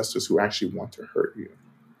ancestors who actually want to hurt you?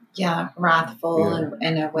 Yeah, wrathful Yeah.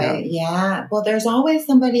 in a Yeah. way. Yeah. Well, there's always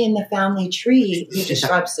somebody in the family tree who Yeah.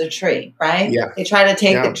 disrupts the tree, right? Yeah. They try to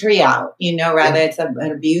take Yeah. the tree out, Yeah. whether it's an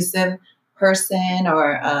abusive person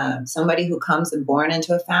or somebody who comes and born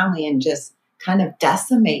into a family and just kind of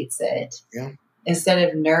decimates it Yeah. instead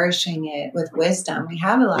of nourishing it with wisdom. We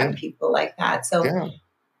have a lot Yeah. of people like that. So, Yeah.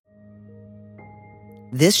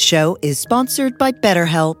 This show is sponsored by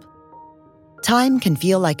BetterHelp. Time can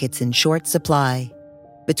feel like it's in short supply.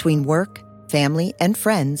 Between work, family, and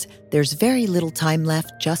friends, there's very little time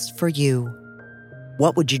left just for you.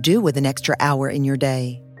 What would you do with an extra hour in your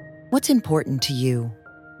day? What's important to you?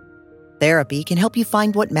 Therapy can help you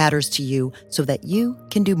find what matters to you so that you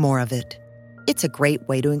can do more of it. It's a great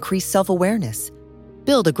way to increase self-awareness,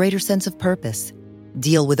 build a greater sense of purpose,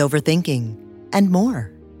 deal with overthinking, and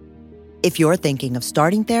more. If you're thinking of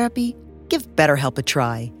starting therapy, give BetterHelp a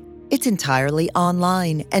try. It's entirely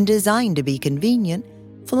online and designed to be convenient,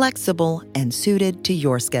 flexible, and suited to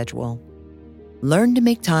your schedule. Learn to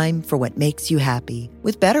make time for what makes you happy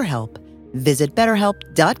with BetterHelp. Visit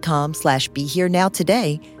BetterHelp.com/BeHereNow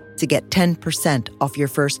today to get 10% off your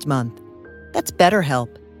first month. That's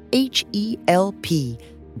BetterHelp,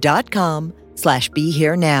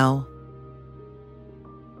 HELP.com/BeHereNow.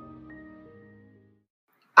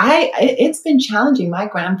 it's been challenging. My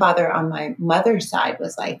grandfather on my mother's side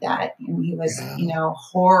was like that. And he was, Yeah.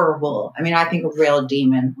 horrible. I mean, I think a real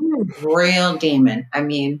demon. I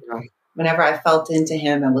mean, Yeah. whenever I felt into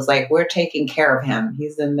him, it was like, we're taking care of him.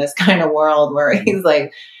 He's in this kind of world where he's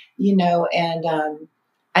like, and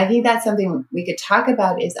I think that's something we could talk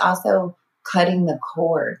about is also cutting the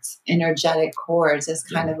cords, energetic cords. It's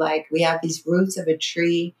kind of like we have these roots of a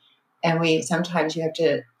tree and sometimes you have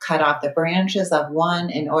to cut off the branches of one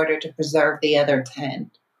in order to preserve the other 10.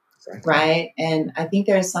 Exactly. Right. And I think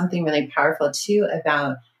there's something really powerful too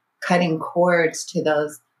about cutting cords to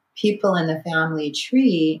those people in the family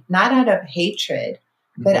tree, not out of hatred,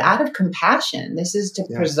 but out of compassion. This is to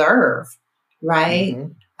preserve, right?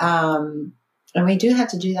 And we do have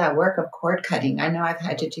to do that work of cord cutting. I know I've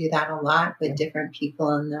had to do that a lot with different people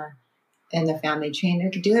in the family tree. And we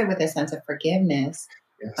could do it with a sense of forgiveness.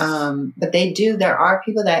 Yes. But there are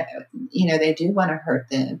people that, they do want to hurt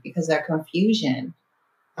them because of their confusion.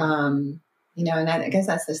 And I guess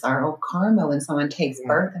that's just our old karma when someone takes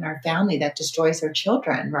birth in our family that destroys their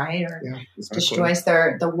children, right? Or destroys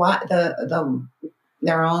their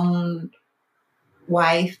own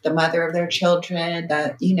wife, the mother of their children.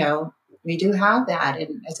 That we do have that,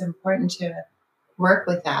 and it's important to work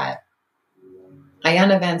with that.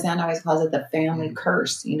 Ayanna Van Zandt always calls it the family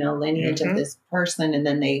curse, lineage of this person, and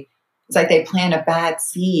then it's like they plant a bad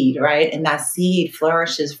seed, right? And that seed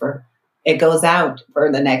flourishes it goes out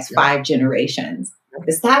for the next 5 generations.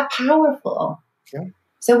 It's that powerful. Yeah.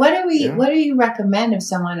 So what do you recommend if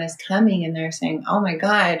someone is coming and they're saying, oh my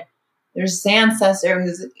God, there's this ancestor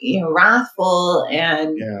who's, wrathful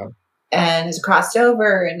and has crossed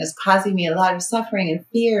over and is causing me a lot of suffering and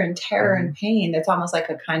fear and terror and pain. That's almost like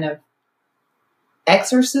a kind of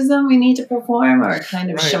exorcism we need to perform, or a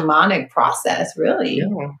kind of shamanic process, really.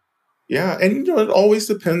 Yeah. And, it always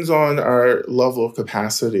depends on our level of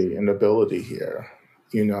capacity and ability here,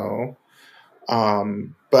 But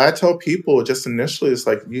I tell people just initially, it's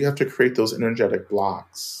like you have to create those energetic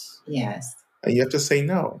blocks. Yes. And you have to say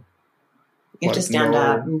no. You have to stand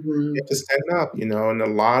up. You have to stand up, and a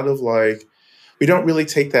lot of we don't really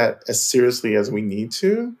take that as seriously as we need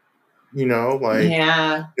to,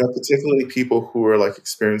 particularly people who are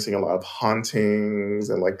experiencing a lot of hauntings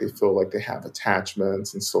and they feel like they have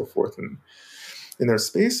attachments and so forth in their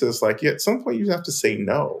spaces. At some point you have to say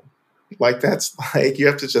no. That's you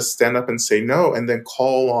have to just stand up and say no, and then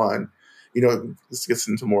call on, this gets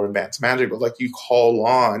into more advanced magic, but you call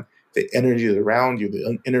on the energies around you,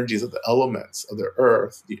 the energies of the elements of the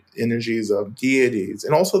earth, the energies of deities,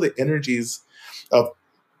 and also the energies of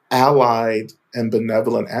allied and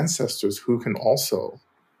benevolent ancestors who can also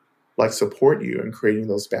support you in creating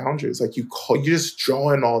those boundaries. You just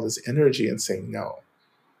draw in all this energy and say no.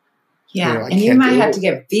 Yeah. And you might have to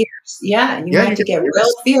get fierce. Yeah. You might have to get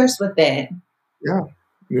real fierce with it. Yeah.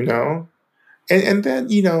 And then,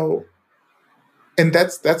 and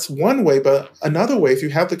that's one way, but another way, if you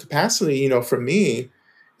have the capacity, for me,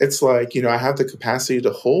 it's I have the capacity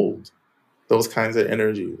to hold those kinds of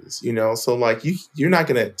energies, so you're not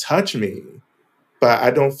going to touch me, but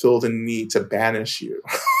I don't feel the need to banish you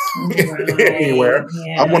anywhere.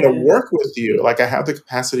 Yeah. I want to work with you. I have the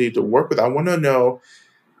capacity to work with. I want to know.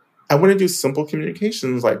 I want to do simple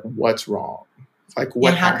communications, what's wrong,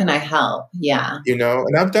 what. How can I help? Yeah.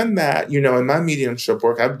 And I've done that. In my mediumship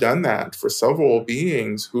work, I've done that for several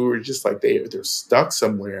beings who are just they're stuck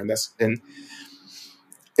somewhere, and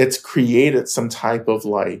it's created some type of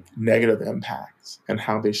negative impact and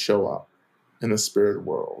how they show up in the spirit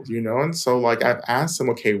world, And so I've asked them,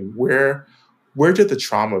 okay, where did the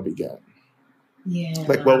trauma begin? Yeah.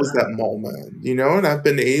 What was that moment? And I've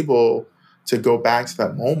been able to go back to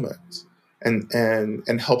that moment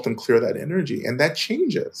and help them clear that energy. And that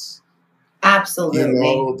changes. Absolutely.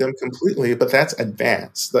 Them completely, but that's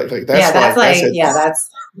advanced. That's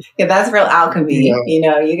real alchemy.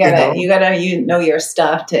 You gotta your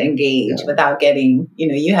stuff to engage without getting,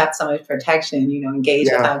 you have so much protection, engage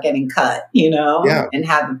without getting cut, and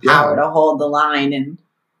have the power to hold the line and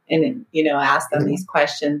ask them these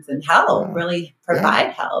questions and help, really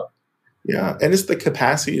provide help. Yeah. And it's the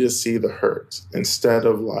capacity to see the hurt instead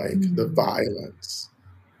of the violence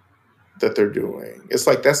that they're doing. It's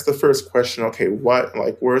that's the first question. Okay, what,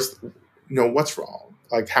 where's, what's wrong?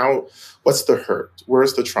 What's the hurt?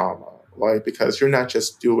 Where's the trauma? Because you're not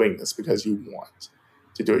just doing this because you want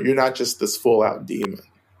to do it. You're not just this full out demon,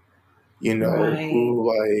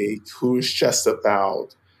 who's just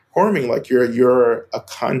about harming. You're a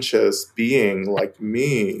conscious being like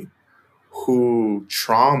me, who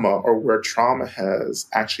where trauma has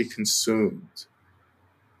actually consumed,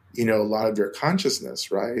 a lot of your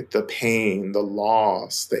consciousness, right? The pain, the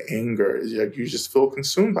loss, the anger, you just feel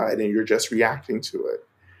consumed by it and you're just reacting to it,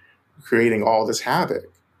 creating all this havoc,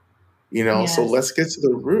 So let's get to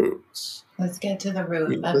the roots. Let's get to the root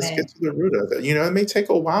of it. Let's get to the root of it. It may take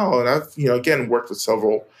a while. And I've, again, worked with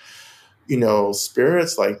several,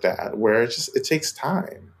 spirits like that, where it takes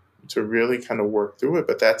time to really kind of work through it.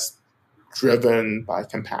 But that's driven by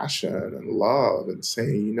compassion and love and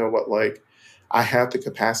saying, I have the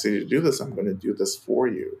capacity to do this. I'm going to do this for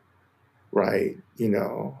you. Right.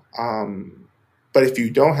 But if you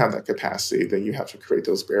don't have that capacity, then you have to create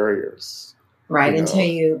those barriers. Right. Until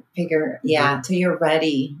you figure, until you're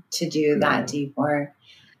ready to do that deep work.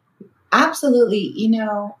 Absolutely.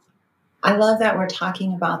 I love that we're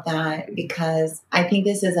talking about that, because I think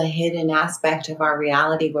this is a hidden aspect of our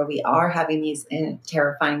reality where we are having these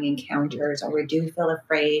terrifying encounters, or we do feel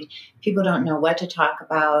afraid. People don't know what to talk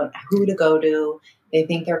about, who to go to. They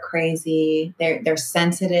think they're crazy. They're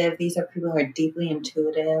sensitive. These are people who are deeply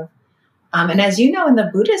intuitive. And as you know, in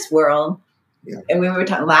the Buddhist world, And we were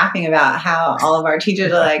laughing about how all of our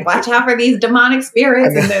teachers are like, watch out for these demonic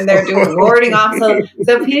spirits. And then they're doing warding off. So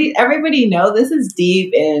everybody know this is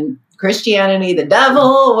deep in Christianity. The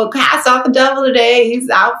devil will cast off the devil today. He's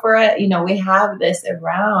out for it. We have this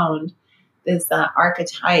around this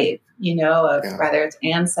archetype, of whether it's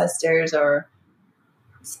ancestors or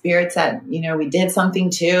spirits that, we did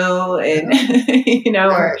something to, and,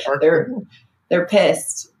 or they're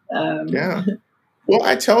pissed. Well,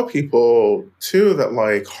 I tell people too that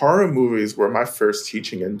like horror movies were my first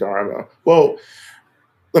teaching in Dharma. Well,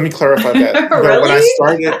 let me clarify that. Really?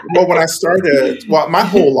 When I started, my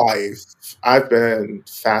whole life, I've been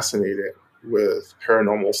fascinated with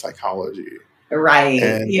paranormal psychology. Right.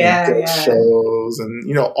 And ghost shows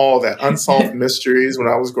and, all that unsolved mysteries when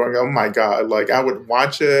I was growing up. Oh my God. Like I would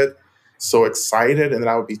watch it so excited and then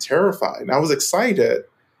I would be terrified. And I was excited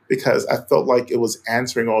because I felt like it was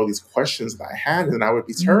answering all these questions that I had. And I would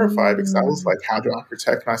be terrified because I was like, how do I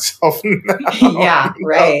protect myself now?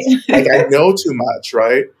 Right. Like I know too much,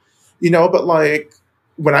 right? But like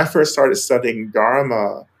when I first started studying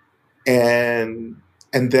Dharma and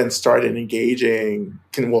then started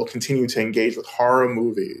continue to engage with horror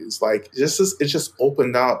movies, like it just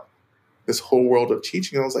opened up this whole world of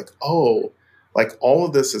teaching. I was like, oh, like all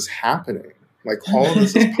of this is happening. Like all of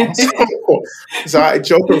this is possible. So I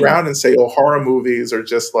joke around and say, oh, horror movies are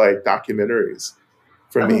just like documentaries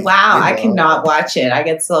for me. Wow. I cannot watch it. I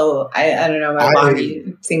get so, I don't know, my mom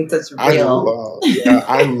thinks it's real.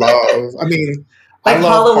 I mean, like I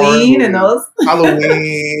love Halloween and those.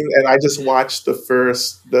 Halloween, and I just watched the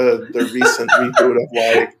recent reboot of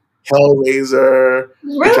like Hellraiser.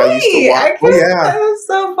 Really? Which I used to watch. That was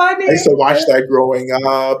so funny. I used to watch that growing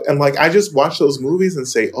up, and like I just watch those movies and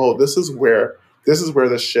say, "Oh, this is where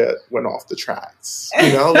the shit went off the tracks."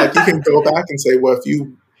 Like you can go back and say, "Well,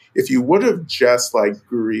 if you would have just like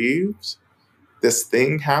grieved this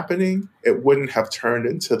thing happening, it wouldn't have turned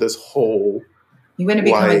into this whole." You wouldn't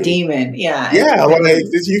become a demon. Like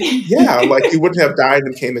you wouldn't have died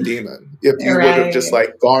and became a demon if you would have just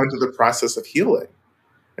like gone through the process of healing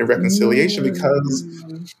and reconciliation. Because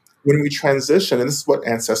when we transition, and this is what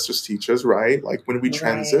ancestors teach us, right? Like when we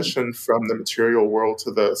transition from the material world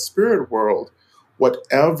to the spirit world,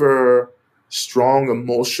 whatever strong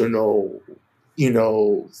emotional,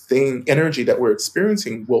 energy that we're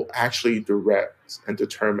experiencing will actually direct and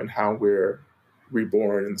determine how we're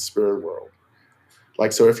reborn in the spirit world.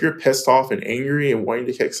 Like, so if you're pissed off and angry and wanting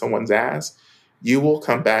to kick someone's ass, you will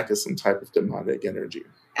come back as some type of demonic energy.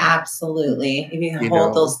 Absolutely. If you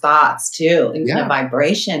hold those thoughts too, even a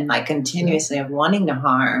vibration, like continuously of wanting to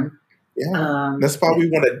harm. Yeah. That's why we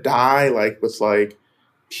want to die like with like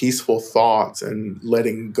peaceful thoughts and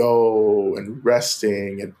letting go and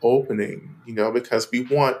resting and opening, because we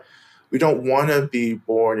don't want to be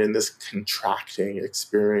born in this contracting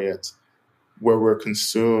experience where we're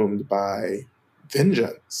consumed by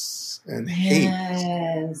vengeance and hate,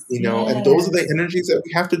 and those are the energies that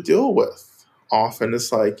we have to deal with. Often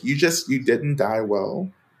it's like you didn't die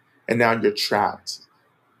well, and now you're trapped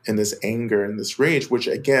in this anger and this rage, which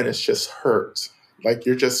again is just hurt. Like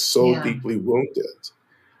you're just so deeply wounded,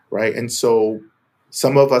 right? And so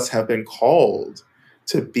some of us have been called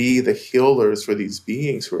to be the healers for these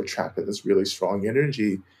beings who are trapped in this really strong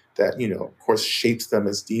energy that, of course, shapes them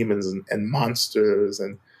as demons and monsters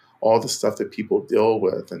and all the stuff that people deal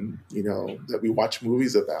with and, that we watch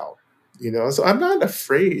movies about, So I'm not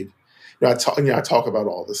afraid. I talk about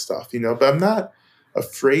all this stuff, but I'm not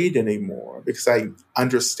afraid anymore because I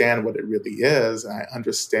understand what it really is. And I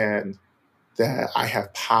understand that I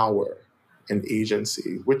have power and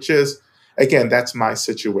agency, which is, again, that's my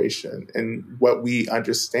situation. And what we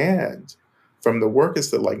understand from the work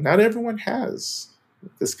is that, like, not everyone has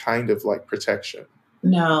this kind of, like, protection.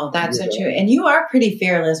 No, that's so true. And you are pretty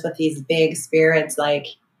fearless with these big spirits. Like,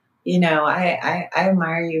 I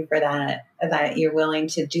admire you for that you're willing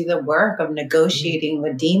to do the work of negotiating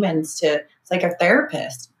with demons it's like a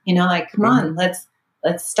therapist, like, come on, let's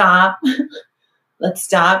stop. Let's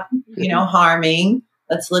stop, harming.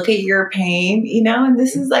 Let's look at your pain, and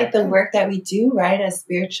this is like the work that we do, right? As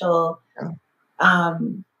spiritual, I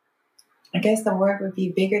guess the work would be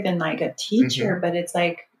bigger than like a teacher, but it's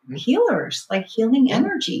like healers, like healing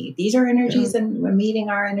energy. These are energies and we're meeting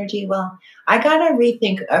our energy. Well, I got to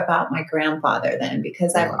rethink about my grandfather then,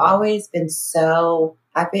 because I've always been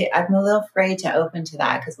I'm a little afraid to open to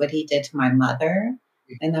that because what he did to my mother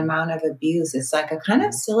and the amount of abuse, it's like a kind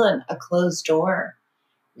of still a closed door.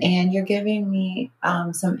 And you're giving me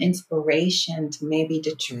some inspiration to maybe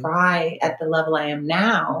to try at the level I am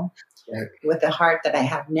now with the heart that I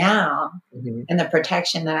have now and the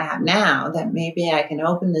protection that I have now, that maybe I can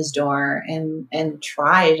open this door and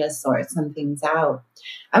try to sort some things out.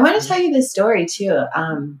 I want to tell you this story too.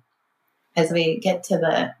 As we get to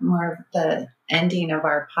the more of the ending of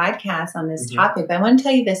our podcast on this topic, but I want to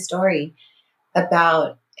tell you this story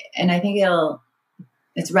about, and I think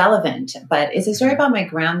it's relevant, but it's a story about my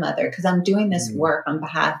grandmother, because I'm doing this work on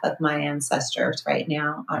behalf of my ancestors right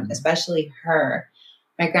now, especially her.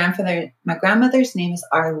 My grandmother's name is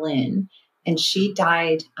Arlene, and she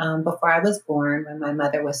died before I was born when my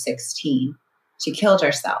mother was 16. She killed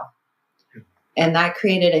herself. And that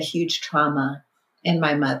created a huge trauma in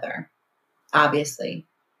my mother, obviously.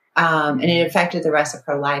 And it affected the rest of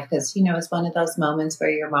her life because, it's one of those moments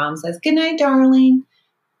where your mom says, "Good night, darling.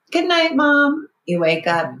 Good night, Mom." You wake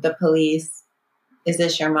up, the police. Is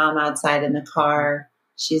this your mom outside in the car?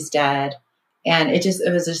 She's dead. And it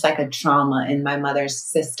was just like a trauma in my mother's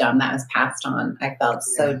system that was passed on. I felt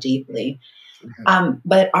so deeply.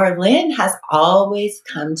 But Arlene has always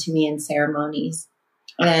come to me in ceremonies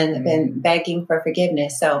and been begging for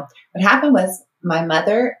forgiveness. So what happened was my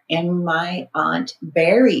mother and my aunt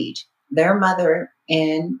buried their mother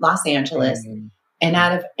in Los Angeles. And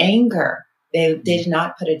out of anger, they did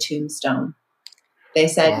not put a tombstone. They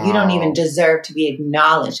said, "You don't even deserve to be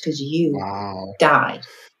acknowledged because you died."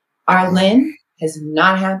 Arlene is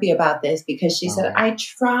not happy about this because she said, "I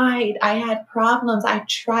tried. I had problems. I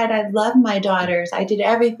tried. I loved my daughters. I did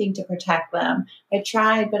everything to protect them. I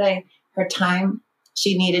tried, but her time,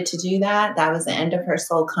 she needed to do that. That was the end of her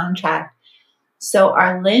soul contract." So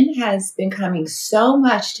Arlene has been coming so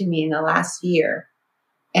much to me in the last year.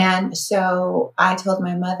 And so I told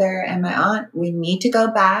my mother and my aunt, we need to go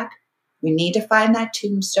back. We need to find that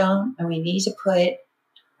tombstone, and we need to put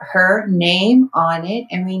her name on it,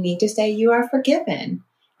 and we need to say, "You are forgiven."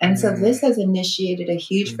 And so this has initiated a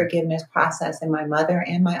huge forgiveness process in my mother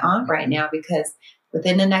and my aunt right now, because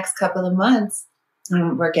within the next couple of months,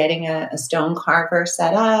 we're getting a stone carver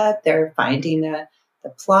set up. They're finding the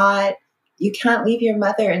plot. You can't leave your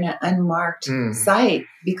mother in an unmarked site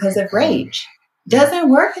because of rage. Doesn't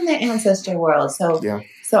work in the ancestor world.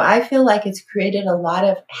 So I feel like it's created a lot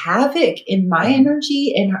of havoc in my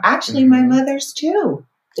energy, and actually my mother's too.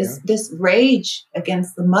 This rage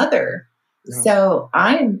against the mother. So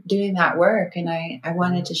I'm doing that work, and I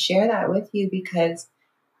wanted to share that with you because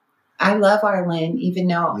I love Arlene, even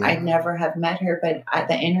though I never have met her, but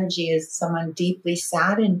the energy is someone deeply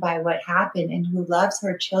saddened by what happened and who loves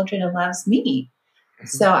her children and loves me.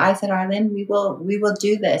 So I said, "Arlene, we will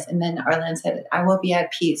do this." And then Arlene said, "I will be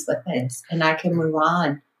at peace with this, and I can move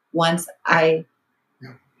on once I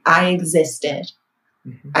existed.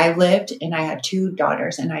 I lived, and I had 2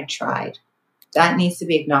 daughters, and I tried. That needs to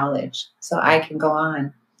be acknowledged so I can go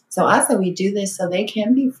on." So also we do this so they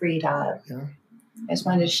can be freed up. I just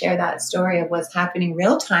wanted to share that story of what's happening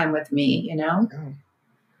real time with me,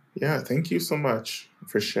 Yeah, thank you so much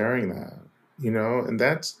for sharing that. And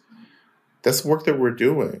that's work that we're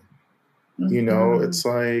doing. It's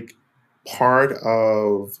like part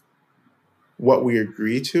of what we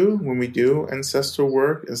agree to when we do ancestral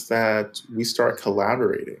work is that we start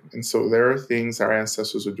collaborating. And so there are things our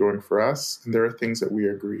ancestors are doing for us, and there are things that we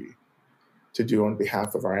agree to do on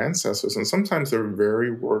behalf of our ancestors. And sometimes they're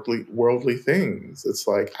very worldly things. It's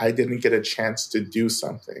like, I didn't get a chance to do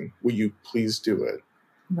something. Will you please do it?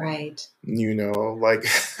 Right. Like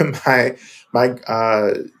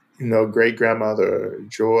my great grandmother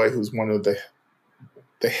Joy, who's one of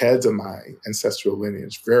the heads of my ancestral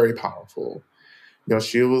lineage, very powerful.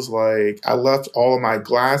 She was like, "I left all of my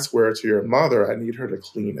glassware to your mother. I need her to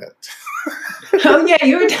clean it." Oh yeah,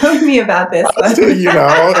 you were telling me about this.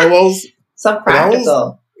 It was so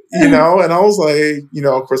practical. And I was like,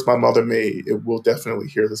 of course, my mother will definitely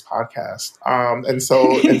hear this podcast. And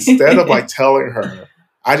so instead of like telling her,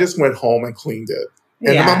 I just went home and cleaned it.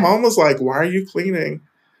 And then my mom was like, "Why are you cleaning,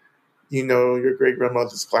 your great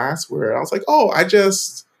grandmother's glassware?" And I was like, "Oh, I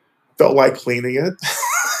just felt like cleaning it."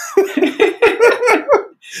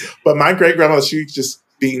 But my great grandmother, she just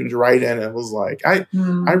beamed right in and was like, I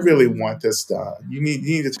really want this done. You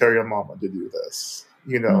need to tell your mama to do this.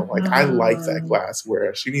 Like, I like that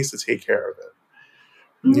glassware. She needs to take care of it.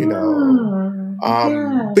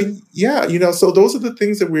 But yeah, so those are the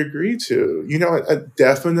things that we agree to.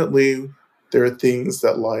 Definitely there are things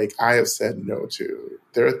that like I have said no to.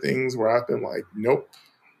 There are things where I've been like, nope,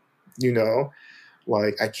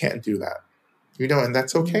 like I can't do that. And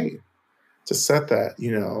that's okay to set that,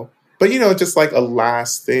 But, just like a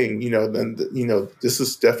last thing, then, this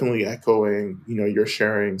is definitely echoing, your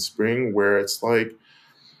sharing, Spring, where it's like,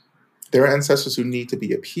 there are ancestors who need to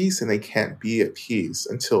be at peace, and they can't be at peace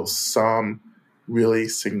until some really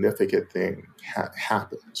significant thing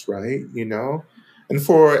happens, right? And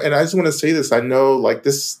I just want to say this. I know, like,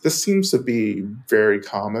 this seems to be very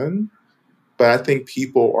common, but I think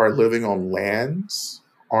people are living on lands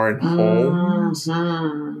or in homes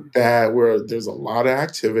that where there's a lot of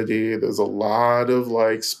activity, there's a lot of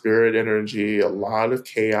like spirit energy, a lot of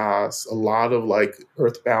chaos, a lot of like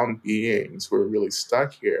earthbound beings who are really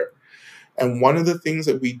stuck here. And one of the things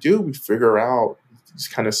that we do, we figure out these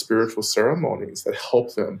kind of spiritual ceremonies that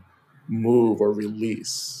help them move or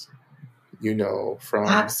release, from the world.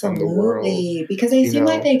 Absolutely. Because they seem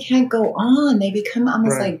like they can't go on. They become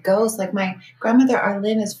almost like ghosts. Like my grandmother,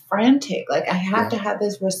 Arlene, is frantic. Like, I have to have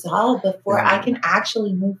this resolved before I can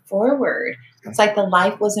actually move forward. It's like the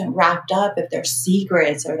life wasn't wrapped up if there's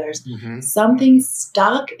secrets or there's something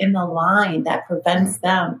stuck in the line that prevents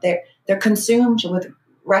them. They're consumed with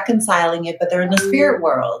reconciling it, but they're in the spirit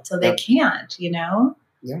world, so they can't,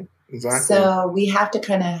 Yeah, exactly. So we have to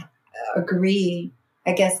kind of agree.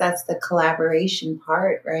 I guess that's the collaboration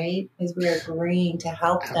part, right? Is we're agreeing to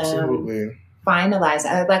help them finalize.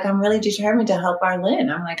 I'm really determined to help Arlene.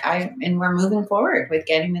 I'm like, and we're moving forward with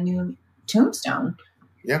getting the new tombstone.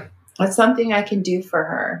 Yeah. That's something I can do for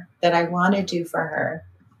her, that I want to do for her.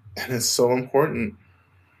 And it's so important.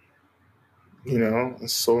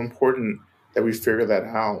 It's so important that we figure that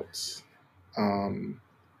out. And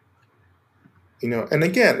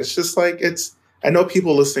again, it's just like, I know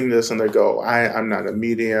people listening to this and they go, I'm not a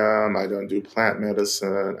medium. I don't do plant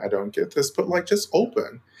medicine. I don't get this. But like, just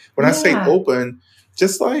open. When I say open,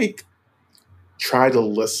 just like try to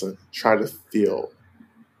listen, try to feel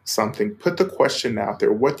something. Put the question out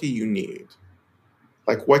there. What do you need?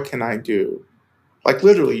 Like, what can I do? Like,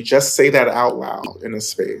 literally just say that out loud in a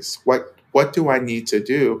space. What do I need to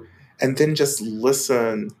do? And then just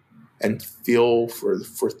listen and feel for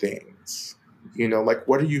things. Like,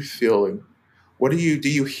 what are you feeling? Do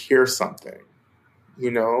you hear something?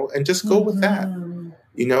 And just go with that.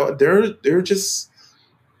 There are just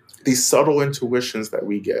these subtle intuitions that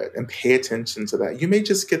we get, and pay attention to that. You may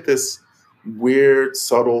just get this weird,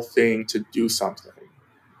 subtle thing to do something.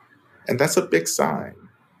 And that's a big sign,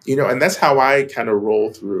 and that's how I kind of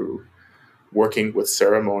roll through working with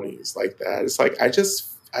ceremonies like that. It's like, I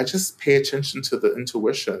just pay attention to the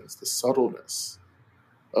intuitions, the subtleness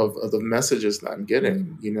of the messages that I'm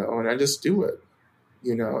getting, and I just do it.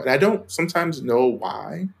 And I don't sometimes know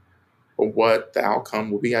why or what the outcome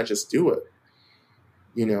will be. I just do it,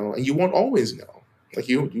 and you won't always know. Like,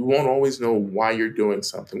 you won't always know why you're doing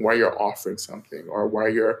something, why you're offering something, or why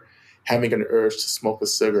you're having an urge to smoke a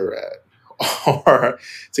cigarette or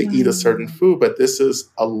to eat a certain food. But this is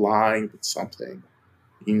aligned with something,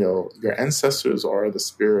 your ancestors are the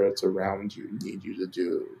spirits around you need you to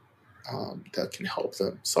do that can help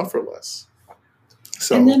them suffer less.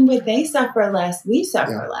 So, and then when they suffer less, we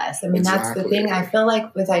suffer less. I mean, that's the thing. I feel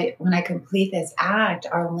like when I complete this act,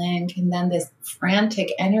 Arlene can then this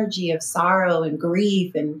frantic energy of sorrow and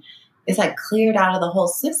grief, and it's like cleared out of the whole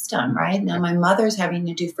system, right? Now my mother's having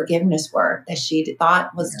to do forgiveness work that she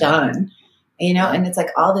thought was done, and it's like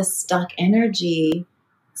all this stuck energy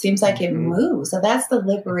seems like it moves. So that's the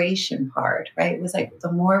liberation part, right? It was like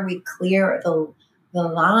the more we clear the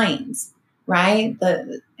lines, right?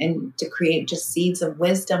 And to create just seeds of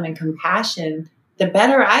wisdom and compassion, the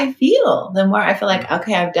better I feel. The more I feel like,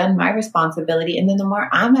 okay, I've done my responsibility. And then the more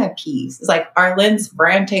I'm at peace. It's like Arlene's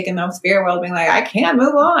frantic in the spirit world being like, I can't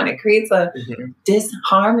move on. It creates a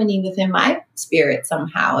disharmony within my spirit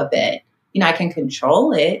somehow a bit. I can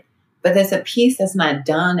control it, but there's a piece that's not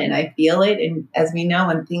done, and I feel it. And as we know,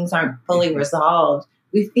 when things aren't fully resolved,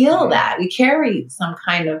 we feel that. We carry some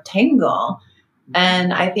kind of tangle.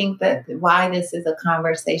 And I think that why this is a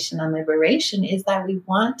conversation on liberation is that we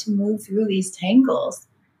want to move through these tangles.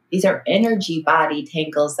 These are energy body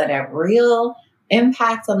tangles that have real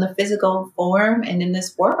impacts on the physical form and in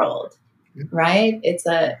this world, right?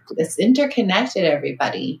 It's interconnected,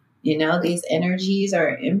 everybody. These energies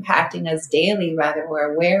are impacting us daily, whether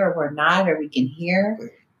we're aware or we're not, or we can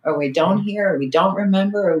hear, or we don't hear, or we don't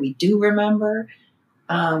remember, or we do remember.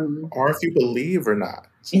 Or if you believe or not.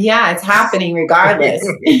 Yeah, it's happening regardless.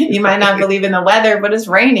 You might not believe in the weather, but it's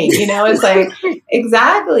raining. It's like,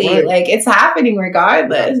 exactly. Right. Like, it's happening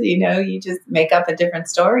regardless. You just make up a different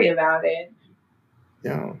story about it.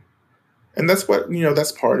 Yeah. And that's what,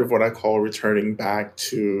 that's part of what I call returning back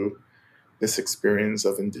to this experience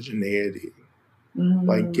of indigeneity.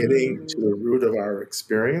 Like getting to the root of our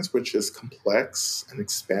experience, which is complex and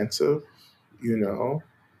expansive,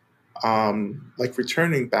 like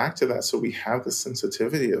returning back to that, so we have the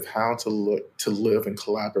sensitivity of how to live in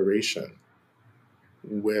collaboration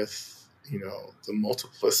with, the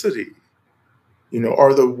multiplicity,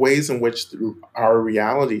 or the ways in which our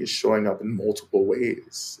reality is showing up in multiple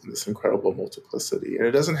ways, in this incredible multiplicity. And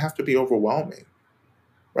it doesn't have to be overwhelming,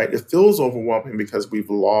 right? It feels overwhelming because we've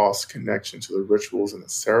lost connection to the rituals and the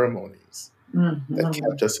ceremonies that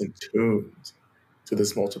kept us in tune to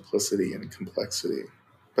this multiplicity and complexity.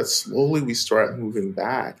 But slowly we start moving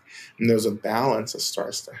back, and there's a balance that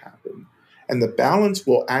starts to happen. And the balance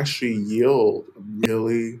will actually yield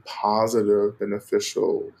really positive,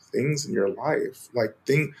 beneficial things in your life.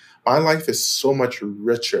 My life is so much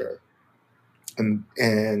richer, and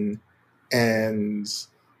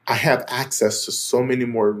I have access to so many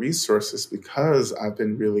more resources because I've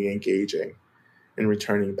been really engaging and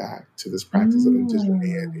returning back to this practice of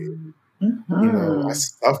indigeneity. I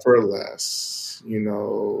suffer less,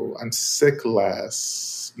 I'm sick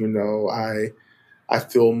less, I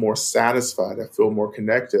feel more satisfied. I feel more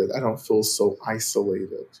connected. I don't feel so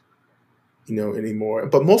isolated, anymore.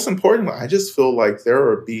 But most importantly, I just feel like there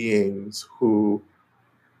are beings who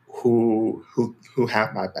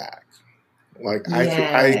have my back. Like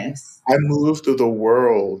I move through the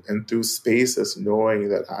world and through spaces knowing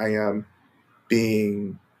that I am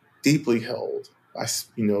being deeply held by,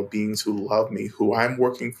 beings who love me, who I'm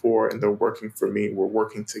working for, and they're working for me. We're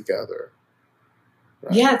working together.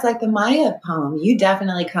 Right. Yeah, it's like the Maya poem. You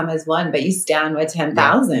definitely come as one, but you stand with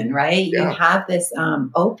 10,000, right? Yeah. You have this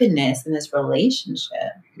openness in this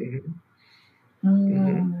relationship.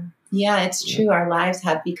 Yeah, it's true. Our lives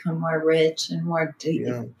have become more rich and more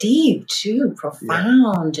deep too,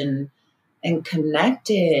 profound and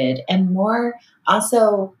connected, and more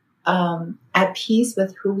also at peace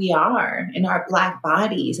with who we are in our Black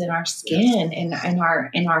bodies, in our skin, in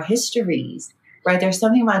our histories. Right? There's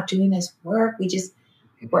something about doing this work.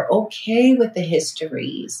 We're okay with the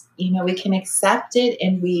histories. We can accept it,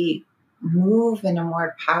 and we move in a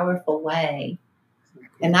more powerful way.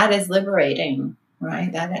 And that is liberating,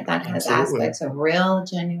 right? That has aspects of real,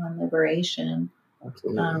 genuine liberation.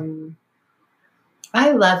 Absolutely.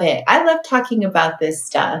 I love it. I love talking about this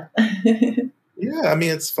stuff. Yeah,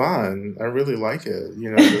 it's fun. I really like it.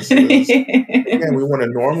 Again, we want to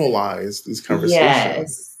normalize these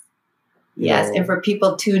conversations. Yes, and for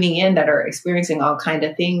people tuning in that are experiencing all kind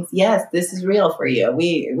of things, yes, this is real for you.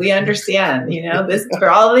 We understand, this for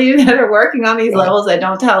all of you that are working on these levels that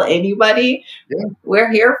don't tell anybody. Yeah. We're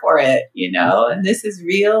here for it, and this is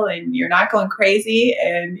real, and you're not going crazy,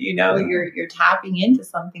 and you're tapping into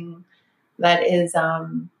something that is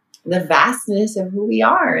the vastness of who we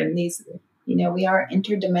are, and these, we are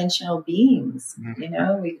interdimensional beings.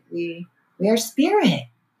 We are spirit.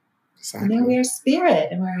 Exactly. We are spirit,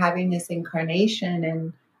 and we're having this incarnation,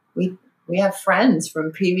 and we have friends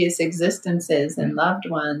from previous existences and loved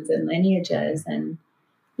ones and lineages, and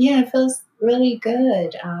it feels really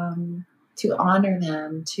good to honor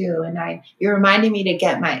them too. And you're reminding me to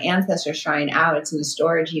get my ancestor shrine out. It's in the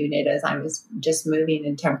storage unit as I was just moving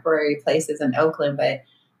in temporary places in Oakland, but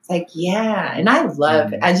it's like, and I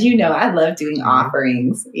love, as you know, I love doing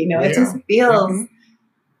offerings. It just feels,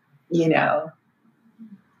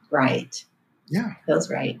 right. Yeah. Feels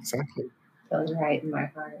right. Exactly. Feels right in my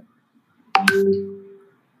heart.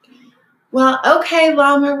 Well, okay,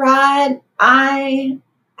 Lama Rod, I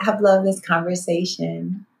have loved this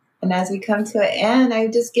conversation. And as we come to an end, I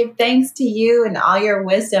just give thanks to you and all your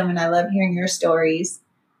wisdom. And I love hearing your stories.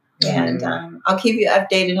 And I'll keep you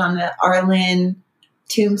updated on the Arlen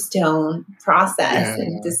tombstone process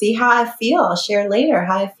and to see how I feel. I'll share later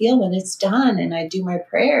how I feel when it's done and I do my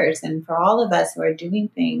prayers, and for all of us who are doing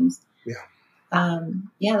things.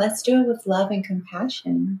 Let's do it with love and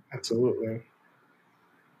compassion. Absolutely.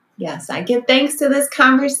 Yes, I give thanks to this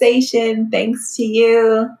conversation. Thanks to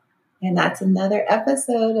you. And that's another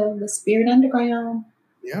episode of The Spirit Underground.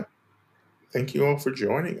 Yep. Thank you all for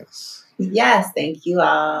joining us. Yes, thank you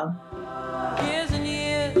all. Years and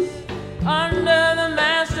years under the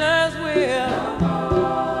master's will.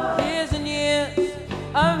 Years and years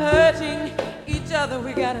of hurting each other.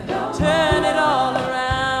 We gotta turn it all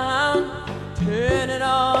around. Turn it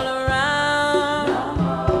all around.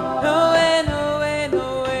 No way, no way,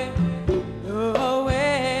 no way. No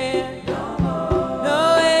way.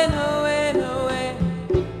 No way, no way, no way.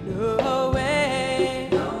 No way.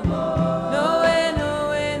 No way, no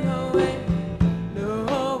way, no way.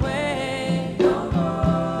 No way.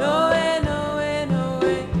 No way, no way, no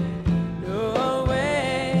way. No way.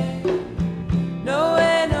 No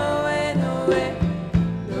way, no way, no way.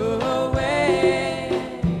 No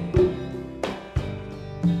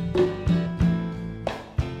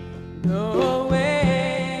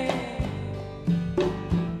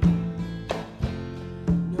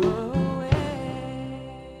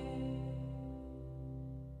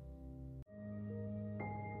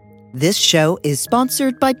This show is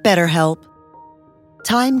sponsored by BetterHelp.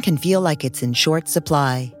 Time can feel like it's in short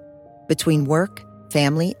supply. Between work,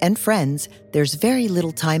 family, and friends, there's very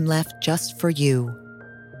little time left just for you.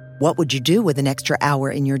 What would you do with an extra hour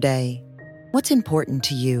in your day? What's important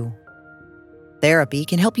to you? Therapy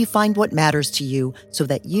can help you find what matters to you so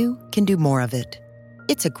that you can do more of it.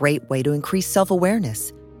 It's a great way to increase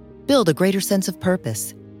self-awareness, build a greater sense of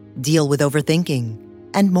purpose, deal with overthinking,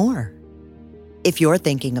 and more. If you're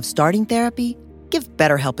thinking of starting therapy, give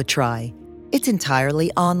BetterHelp a try. It's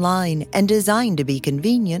entirely online and designed to be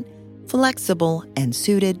convenient, flexible, and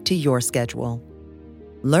suited to your schedule.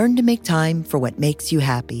 Learn to make time for what makes you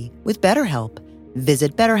happy with BetterHelp.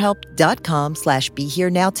 Visit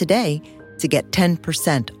BetterHelp.com/BeHereNow today to get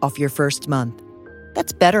 10% off your first month.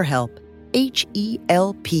 That's BetterHelp,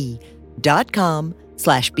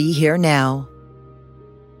 HELP.com/BeHereNow.